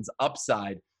Jackson's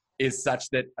upside is such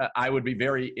that I would be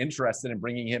very interested in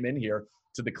bringing him in here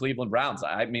to the Cleveland Browns.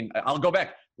 I mean, I'll go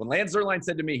back. When Lance Zierlein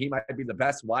said to me he might be the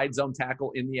best wide zone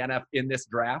tackle in the NFL in this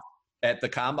draft at the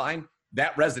Combine,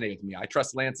 that resonated with me. I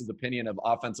trust Lance's opinion of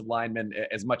offensive linemen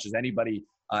as much as anybody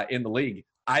in the league.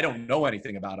 I don't know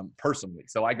anything about him personally,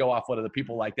 so I go off what other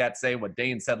people like that say, what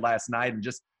Dane said last night, and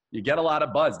just you get a lot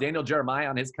of buzz. Daniel Jeremiah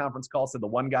on his conference call said the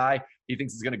one guy he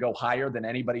thinks is going to go higher than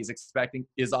anybody's expecting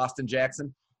is Austin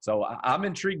Jackson. So I'm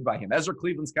intrigued by him. Ezra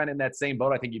Cleveland's kind of in that same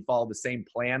boat. I think he'd follow the same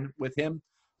plan with him.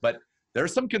 But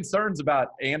there's some concerns about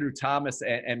Andrew Thomas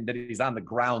and that he's on the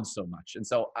ground so much. And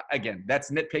so, again,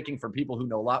 that's nitpicking for people who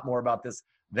know a lot more about this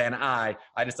than I.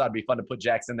 I just thought it'd be fun to put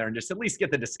Jackson there and just at least get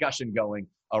the discussion going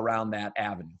around that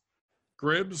avenue.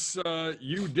 Gribbs,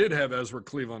 you did have Ezra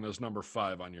Cleveland as number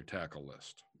 5 on your tackle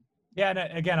list. Yeah, and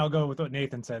again, I'll go with what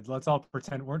Nathan said. Let's all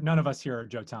pretend none of us here are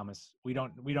Joe Thomas. We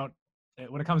don't.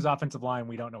 When it comes to offensive line,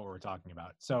 we don't know what we're talking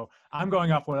about. So I'm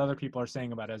going off what other people are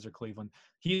saying about Ezra Cleveland.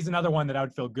 He's another one that I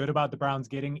would feel good about the Browns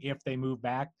getting if they move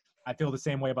back. I feel the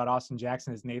same way about Austin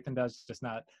Jackson as Nathan does, just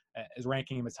not as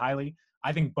ranking him as highly.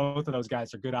 I think both of those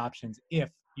guys are good options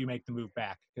if you make the move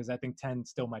back, because I think 10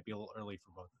 still might be a little early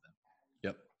for both of them.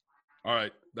 Yep. All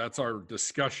right, that's our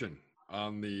discussion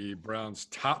on the Browns'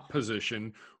 top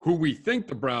position, who we think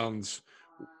the Browns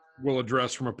will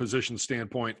address from a position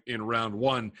standpoint in round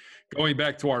 1. Going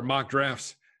back to our mock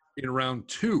drafts in round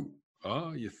 2.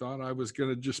 Oh, you thought I was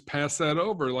going to just pass that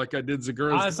over like I did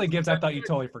Zegura? Honestly, Gibbs, I thought you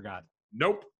totally forgot.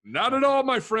 Nope, not at all,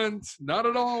 my friends. Not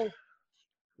at all.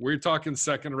 We're talking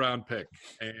second-round pick.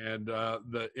 And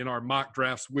in our mock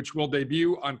drafts, which will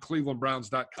debut on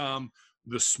clevelandbrowns.com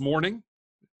this morning.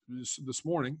 This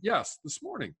morning. Yes, this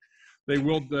morning. They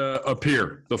will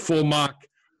appear, the full mock,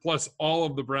 plus all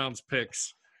of the Browns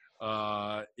picks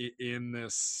in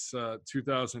this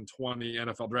 2020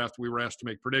 NFL draft. We were asked to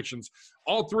make predictions.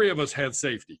 All 3 of us had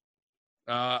safety.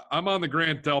 I'm on the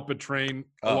Grant Delpit train.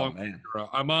 I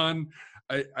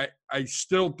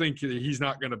still think that he's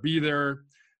not going to be there,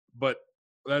 but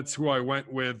that's who I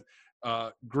went with.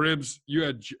 Gribbs, you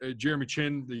had Jeremy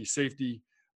Chin, the safety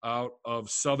out of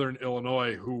Southern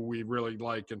Illinois, who we really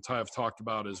like and have talked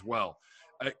about as well.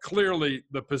 Clearly,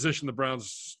 the position the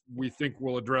Browns we think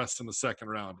will address in the second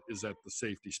round is at the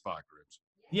safety spot, Gribbs.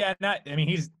 Yeah,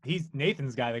 he's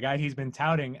Nathan's guy, the guy he's been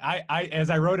touting. I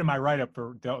as I wrote in my write-up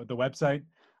for the website,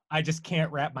 I just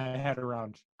can't wrap my head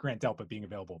around Grant Delpit being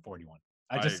available at 41.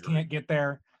 I just can't get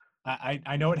there.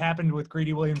 I know it happened with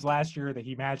Greedy Williams last year that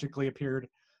he magically appeared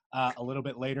a little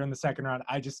bit later in the second round.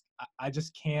 I just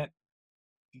can't.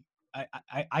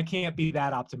 I can't be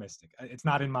that optimistic. It's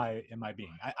not in my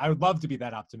being. I would love to be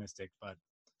that optimistic, but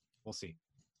we'll see.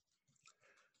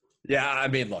 Yeah, I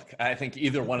mean, look, I think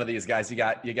either one of these guys, you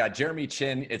got Jeremy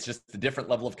Chin. It's just the different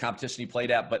level of competition he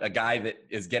played at, but a guy that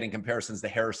is getting comparisons to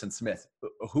Harrison Smith.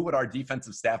 Who would our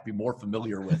defensive staff be more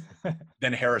familiar with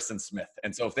than Harrison Smith?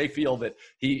 And so if they feel that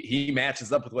he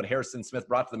matches up with what Harrison Smith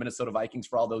brought to the Minnesota Vikings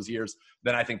for all those years,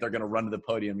 then I think they're going to run to the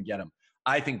podium and get him.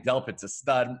 I think Delpit's a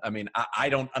stud. I mean, I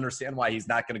don't understand why he's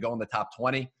not going to go in the top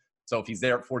 20. So if he's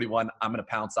there at 41, I'm going to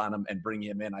pounce on him and bring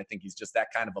him in. I think he's just that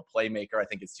kind of a playmaker. I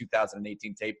think his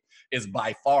 2018 tape is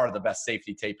by far the best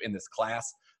safety tape in this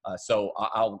class. So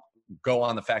I'll go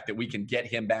on the fact that we can get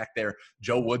him back there.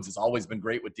 Joe Woods has always been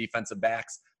great with defensive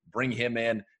backs. Bring him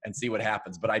in and see what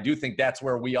happens. But I do think that's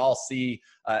where we all see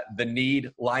the need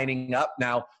lining up.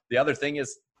 Now, the other thing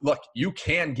is look, you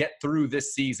can get through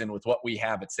this season with what we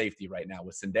have at safety right now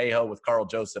with Sendejo, with Carl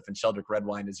Joseph, and Sheldrick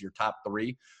Redwine as your top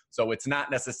three. So it's not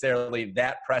necessarily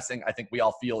that pressing. I think we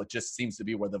all feel it just seems to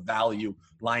be where the value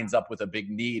lines up with a big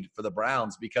need for the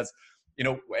Browns because,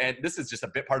 and this is just a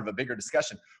bit part of a bigger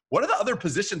discussion. What are the other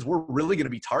positions we're really going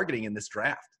to be targeting in this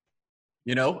draft?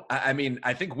 I mean,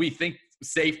 I think we think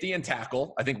safety and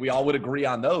tackle. I think we all would agree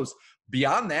on those.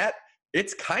 Beyond that,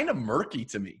 it's kind of murky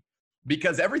to me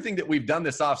because everything that we've done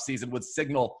this offseason would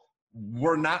signal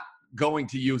we're not going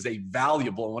to use a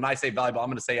valuable, and when I say valuable, I'm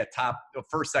going to say a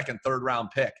first, second, third round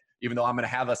pick, even though I'm going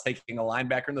to have us taking a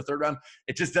linebacker in the third round.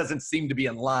 It just doesn't seem to be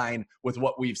in line with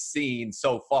what we've seen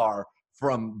so far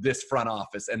from this front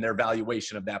office and their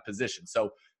valuation of that position.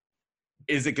 So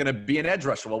is it going to be an edge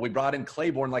rusher? Well, we brought in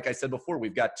Claiborne, like I said before.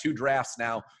 We've got 2 drafts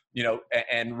now,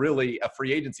 and really a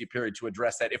free agency period to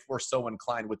address that if we're so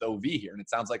inclined with OV here. And it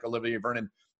sounds like Olivier Vernon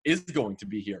is going to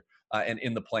be here and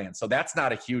in the plan. So that's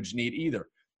not a huge need either.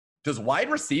 Does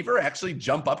wide receiver actually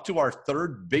jump up to our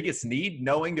third biggest need,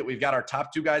 knowing that we've got our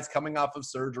top 2 guys coming off of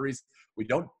surgeries? We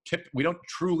don't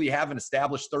truly have an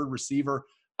established third receiver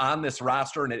on this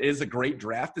roster, and it is a great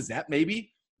draft. Is that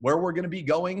maybe where we're going to be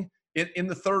going in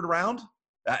the third round?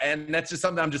 And that's just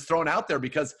something I'm just throwing out there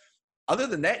because other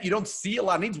than that, you don't see a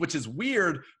lot of needs, which is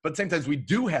weird. But sometimes we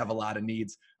do have a lot of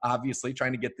needs, obviously,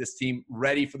 trying to get this team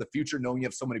ready for the future, knowing you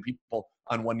have so many people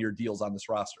on one-year deals on this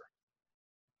roster.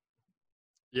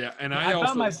 Yeah, and I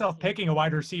found myself picking a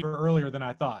wide receiver earlier than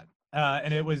I thought.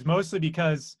 And it was mostly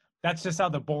because that's just how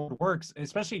the board works,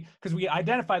 especially because we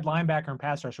identified linebacker and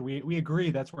pass rusher. We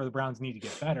agree that's where the Browns need to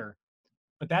get better.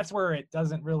 But that's where it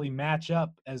doesn't really match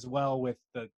up as well with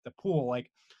the pool. Like,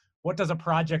 what does a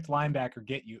project linebacker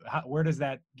get you? Where does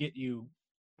that get you?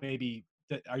 Maybe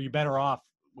are you better off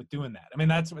with doing that? I mean,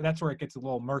 that's where it gets a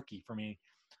little murky for me.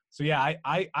 So yeah,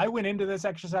 I went into this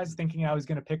exercise thinking I was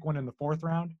going to pick one in the 4th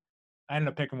round. I ended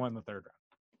up picking one in the 3rd round.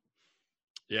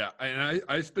 Yeah, and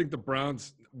I think the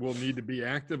Browns will need to be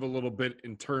active a little bit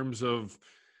in terms of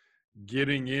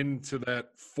getting into that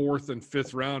 4th and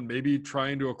 5th round, maybe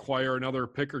trying to acquire another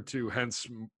pick or 2, hence,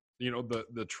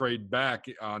 the trade back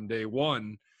on day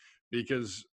 1,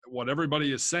 because what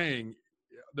everybody is saying,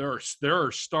 there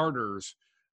are starters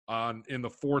in the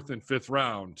 4th and 5th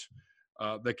round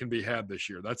that can be had this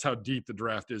year. That's how deep the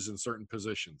draft is in certain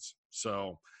positions.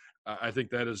 So I think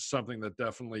that is something that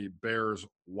definitely bears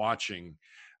watching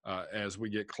as we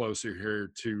get closer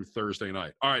here to Thursday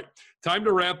night. All right, time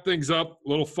to wrap things up. A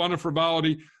little fun and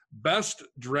frivolity. Best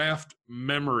draft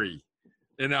memory.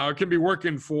 And now it can be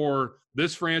working for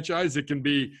this franchise. It can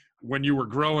be when you were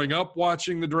growing up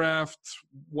watching the draft,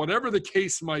 whatever the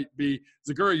case might be.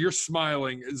 Zegura, you're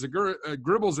smiling. Zegura,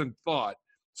 Gribbles in thought.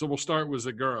 So we'll start with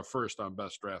Zegura first on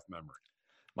best draft memory.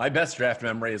 My best draft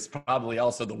memory is probably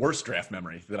also the worst draft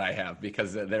memory that I have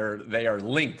because they are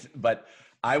linked. But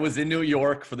I was in New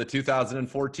York for the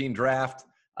 2014 draft.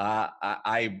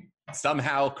 I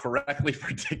somehow correctly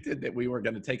predicted that we were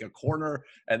going to take a corner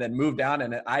and then move down.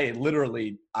 And I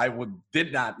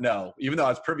did not know, even though I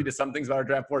was privy to some things about our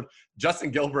draft board,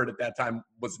 Justin Gilbert at that time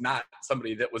was not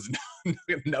somebody that was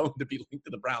known to be linked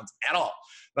to the Browns at all.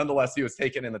 Nonetheless, he was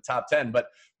taken in the top 10. But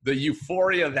the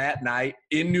euphoria that night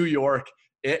in New York,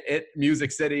 at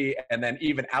Music City, and then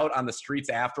even out on the streets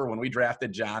after when we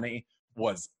drafted Johnny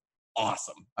was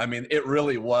awesome. I mean, it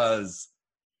really was.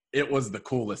 It was the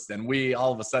coolest, and we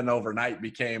all of a sudden overnight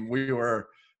became we were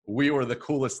the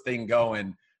coolest thing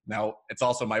going. Now it's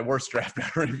also my worst draft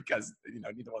memory because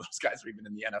neither one of those guys are even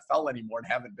in the NFL anymore and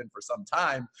haven't been for some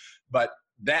time. But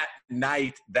that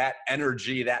night, that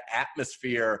energy, that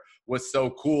atmosphere was so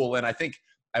cool, and I think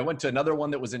I went to another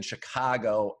one that was in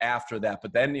Chicago after that,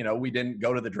 but then, we didn't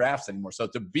go to the drafts anymore. So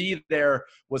to be there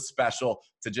was special.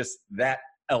 To just that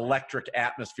electric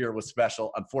atmosphere was special.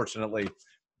 Unfortunately,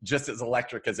 just as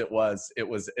electric as it was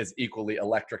as equally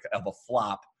electric of a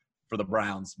flop for the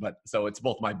Browns. But so it's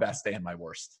both my best and my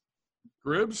worst.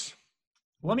 Gribbs?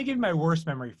 Let me give you my worst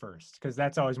memory first, because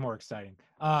that's always more exciting.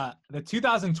 The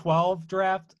 2012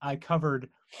 draft I covered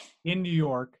in New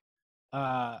York,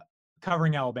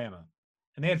 covering Alabama.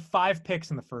 And they had 5 picks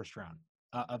in the first round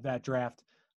of that draft.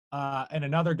 And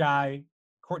another guy,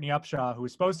 Courtney Upshaw, who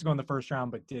was supposed to go in the first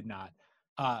round but did not.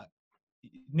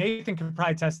 Nathan can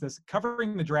probably test this.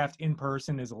 Covering the draft in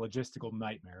person is a logistical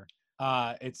nightmare.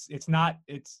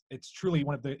 It's truly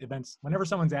one of the events. Whenever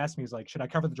someone's asked me, is like, should I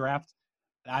cover the draft?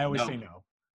 I always say no.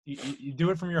 You do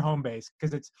it from your home base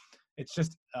because it's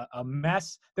just a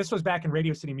mess. This was back in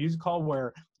Radio City Music Hall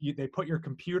where they put your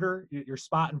computer, your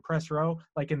spot in press row,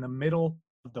 like in the middle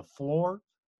of the floor.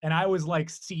 And I was like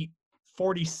seat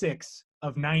 46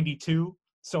 of 92.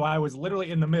 So I was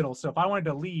literally in the middle. So if I wanted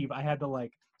to leave, I had to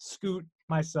like scoot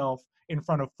myself in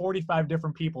front of 45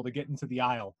 different people to get into the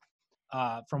aisle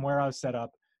from where I was set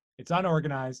up. It's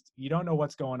unorganized. You don't know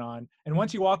what's going on. And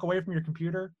once you walk away from your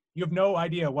computer, you have no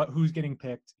idea who's getting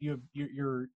picked.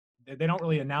 They don't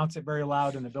really announce it very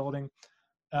loud in the building.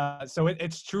 So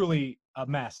it's truly a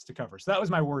mess to cover. So that was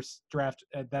my worst draft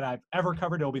that I've ever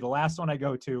covered. It'll be the last one I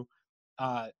go to.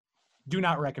 Do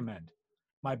not recommend.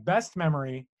 My best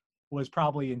memory was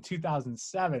probably in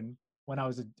 2007 when I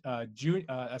was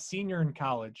a senior in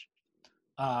college,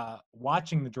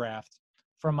 watching the draft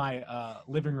from my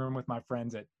living room with my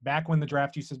friends back when the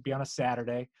draft used to be on a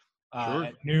Saturday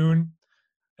at noon,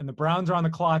 and the Browns are on the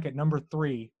clock at number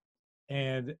 3,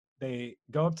 and they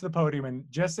go up to the podium, and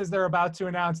just as they're about to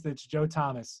announce that it's Joe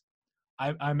Thomas,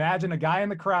 I imagine a guy in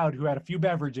the crowd who had a few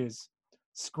beverages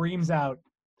screams out,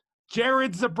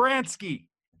 "Jared Zabransky!"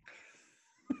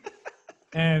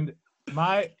 And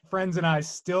my friends and I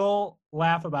still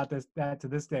laugh about that to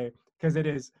this day because it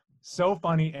is so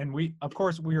funny. And we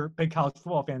were big college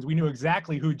football fans. We knew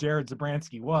exactly who Jared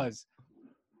Zabransky was.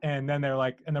 And then they're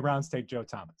like, and the Browns take Joe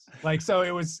Thomas. Like, so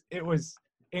it was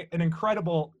an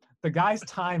incredible, the guy's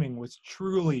timing was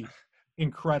truly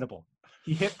incredible.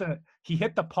 He hit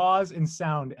the pause and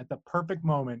sound at the perfect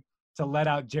moment to let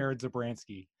out Jared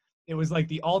Zabransky. It was like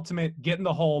the ultimate get in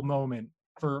the hole moment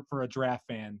for a draft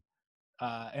fan.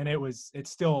 And it's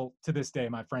still to this day,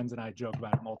 my friends and I joke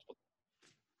about it multiple times.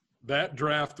 That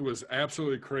draft was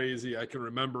absolutely crazy. I can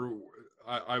remember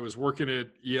I was working at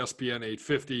ESPN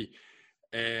 850,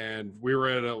 and we were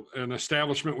at an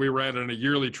establishment we were at in a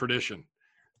yearly tradition,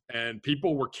 and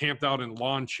people were camped out in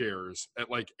lawn chairs at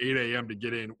like 8 a.m. to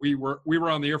get in. We were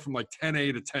on the air from like 10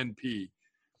 a to 10 p.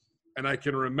 And I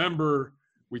can remember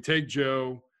we take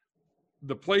Joe.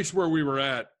 The place where we were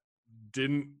at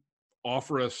didn't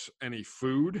offer us any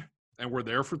food, and we're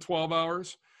there for 12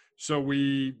 hours. So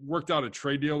we worked out a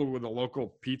trade deal with a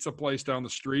local pizza place down the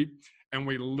street, and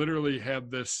we literally had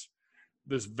this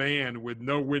van with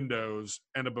no windows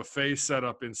and a buffet set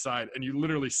up inside, and you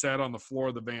literally sat on the floor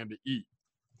of the van to eat.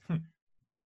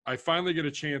 I finally get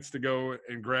a chance to go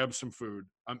and grab some food.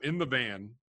 I'm in the van.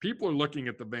 People are looking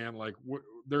at the van like,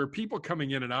 there are people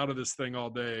coming in and out of this thing all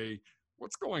day.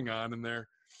 What's going on in there?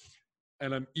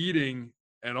 And I'm eating,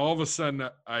 and all of a sudden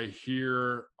I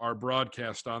hear our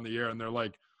broadcast on the air, and they're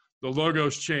like, the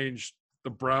logo's changed.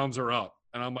 The Browns are up.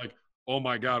 And I'm like, oh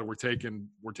my God, we're taking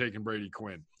Brady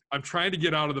Quinn. I'm trying to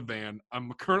get out of the van.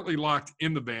 I'm currently locked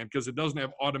in the van because it doesn't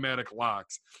have automatic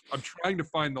locks. I'm trying to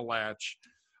find the latch.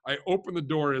 I open the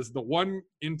door as the one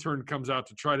intern comes out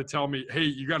to try to tell me, hey,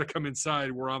 you got to come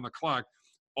inside. We're on the clock.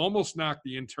 Almost knocked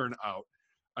the intern out.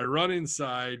 I run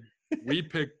inside. We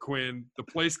pick Quinn. The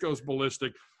place goes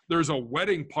ballistic. There's a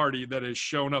wedding party that has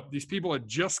shown up. These people had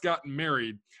just gotten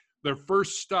married. Their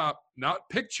first stop, not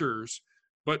pictures,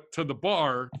 but to the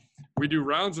bar. We do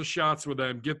rounds of shots with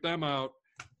them, get them out,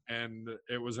 and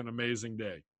it was an amazing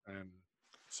day. And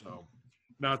so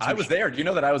I was there. Do you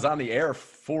know that I was on the air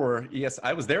for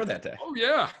I was there that day. Oh,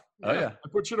 yeah. Oh, yeah. I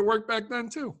put you to work back then,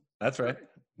 too. That's right.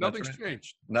 Nothing's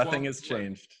changed. Nothing has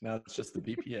changed. Now it's just the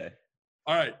BPA.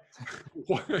 All right.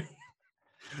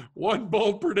 One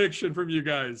bold prediction from you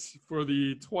guys for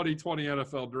the 2020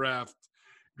 NFL Draft.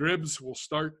 Gribbs, we'll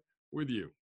start with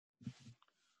you.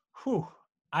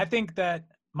 I think that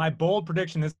my bold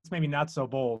prediction, this is maybe not so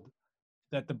bold,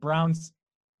 that the Browns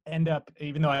end up,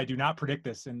 even though I do not predict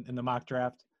this in the mock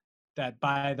draft, that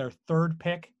by their third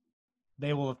pick,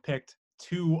 they will have picked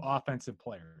 2 offensive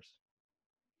players.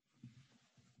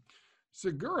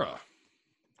 Zegura.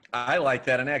 I like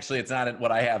that. And actually, it's not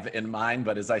what I have in mind,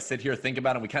 but as I sit here, think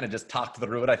about it, we kind of just talked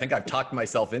through it. I think I've talked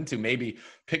myself into maybe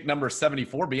pick number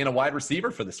 74 being a wide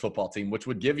receiver for this football team, which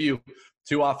would give you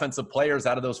 2 offensive players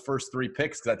out of those first 3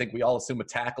 picks. Because I think we all assume a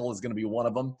tackle is going to be one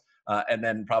of them. And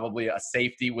then probably a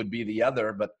safety would be the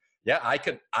other. But yeah, I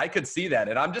could see that.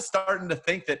 And I'm just starting to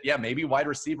think that, yeah, maybe wide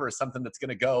receiver is something that's going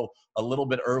to go a little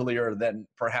bit earlier than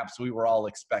perhaps we were all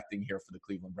expecting here for the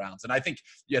Cleveland Browns. And I think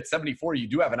at 74, you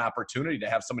do have an opportunity to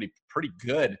have somebody pretty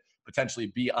good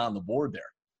potentially be on the board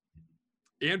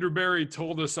there. Andrew Berry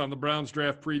told us on the Browns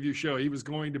draft preview show he was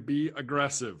going to be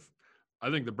aggressive. I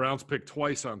think the Browns picked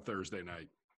twice on Thursday night.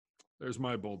 There's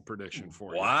my bold prediction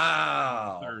for you.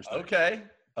 Wow. Okay.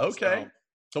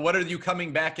 So what are you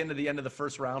coming back into the end of the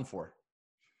first round for?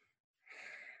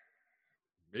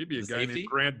 Maybe a guy named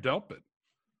Grant Delpit.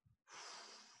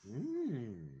 I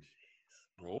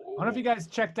don't know if you guys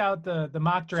checked out the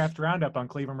mock draft roundup on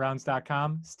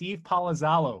clevelandbrowns.com. Steve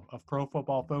Palazzolo of Pro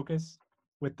Football Focus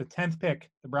with the 10th pick,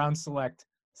 the Browns select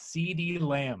CeeDee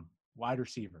Lamb, wide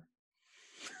receiver.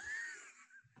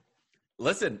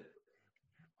 Listen,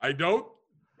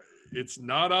 it's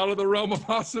not out of the realm of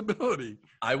possibility.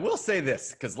 I will say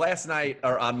this, because last night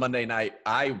or on Monday night,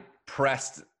 I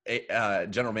pressed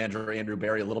General Manager Andrew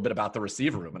Berry a little bit about the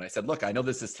receiver room. And I said, look, I know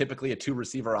this is typically a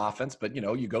 2-receiver offense, but,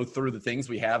 you go through the things.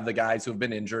 We have the guys who have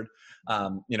been injured.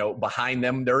 Behind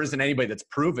them, there isn't anybody that's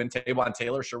proven. Tavon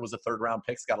Taylor sure was a third-round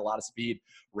pick. He's got a lot of speed.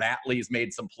 Ratley's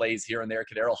made some plays here and there.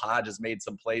 Kadarius Hodge has made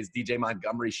some plays. DJ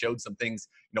Montgomery showed some things,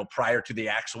 prior to the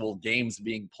actual games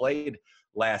being played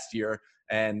last year.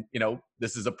 And,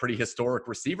 this is a pretty historic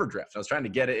receiver draft. I was trying to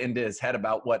get it into his head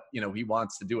about what, he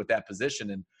wants to do at that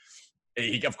position. And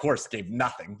he, of course, gave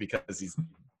nothing because he's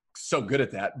so good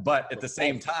at that. But at the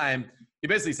same time, he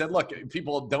basically said, look,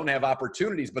 people don't have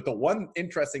opportunities. But the one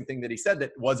interesting thing that he said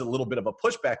that was a little bit of a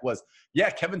pushback was,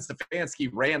 Kevin Stefanski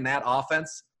ran that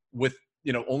offense with,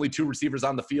 only 2 receivers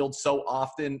on the field so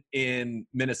often in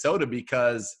Minnesota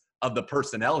because of the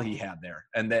personnel he had there.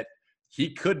 And that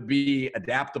he could be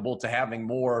adaptable to having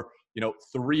more,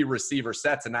 3 receiver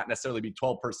sets and not necessarily be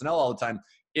 12 personnel all the time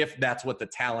if that's what the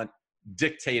talent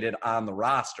dictated on the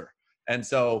roster. And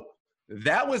so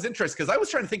that was interesting because I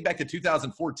was trying to think back to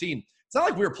 2014. It's not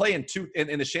like we were playing 2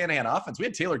 in the Shanahan offense. We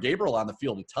had Taylor Gabriel on the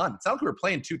field a ton. It's not like we were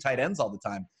playing 2 tight ends all the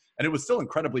time, and it was still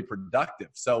incredibly productive.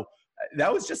 So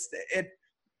that was just it.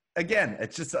 Again,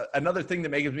 it's just another thing that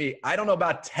makes me, I don't know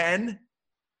about 10.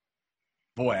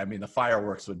 Boy, I mean, the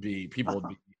fireworks would be, people would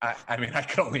be, I mean, I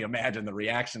can only imagine the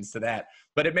reactions to that.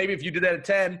 But maybe if you did that at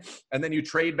 10 and then you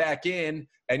trade back in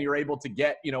and you're able to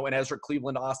get, an Ezra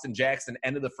Cleveland, Austin Jackson,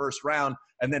 end of the first round.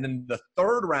 And then in the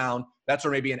 3rd round, that's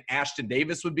where maybe an Ashton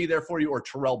Davis would be there for you, or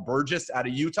Terrell Burgess out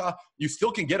of Utah. You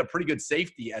still can get a pretty good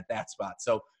safety at that spot.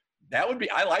 So that would be,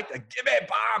 I like that. Give me a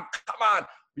bomb. Come on.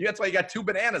 That's why you got 2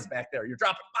 bananas back there. You're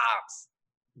dropping bombs.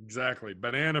 Exactly.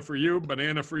 Banana for you,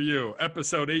 banana for you.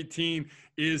 Episode 18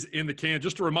 is in the can.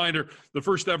 Just a reminder, the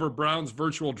first ever Browns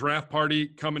virtual draft party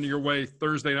coming your way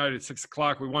Thursday night at 6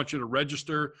 o'clock. We want you to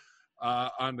register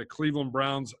on the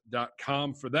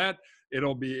clevelandbrowns.com for that.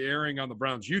 It'll be airing on the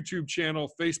Browns YouTube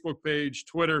channel, Facebook page,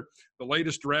 Twitter. The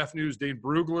latest draft news, Dane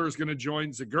Brugler is going to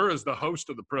join. Zegura is the host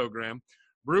of the program.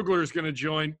 Brugler is going to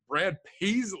join. Brad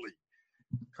Paisley,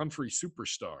 country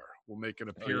superstar, will make an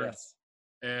appearance.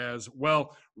 As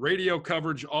well. Radio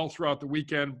coverage all throughout the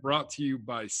weekend, brought to you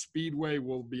by Speedway.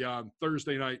 Will be on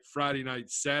Thursday night, Friday night,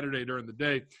 Saturday during the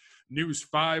day. News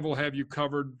 5 will have you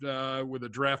covered with a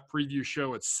draft preview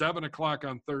show at 7 o'clock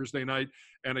on Thursday night,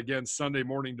 and again Sunday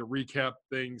morning to recap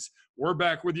things. We're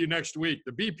back with you next week.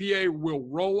 The BPA will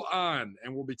roll on,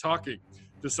 and we'll be talking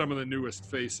to some of the newest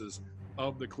faces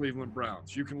of the Cleveland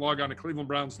Browns. You can log on to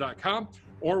clevelandbrowns.com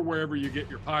or wherever you get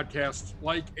your podcasts.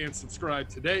 Like and subscribe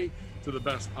today to the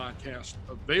best podcast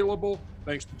available.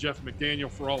 Thanks to Jeff McDaniel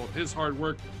for all of his hard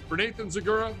work. For Nathan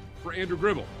Zegura, for Andrew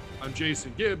Gribble, I'm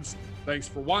Jason Gibbs. Thanks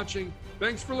for watching.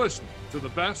 Thanks for listening to the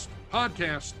best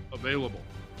podcast available.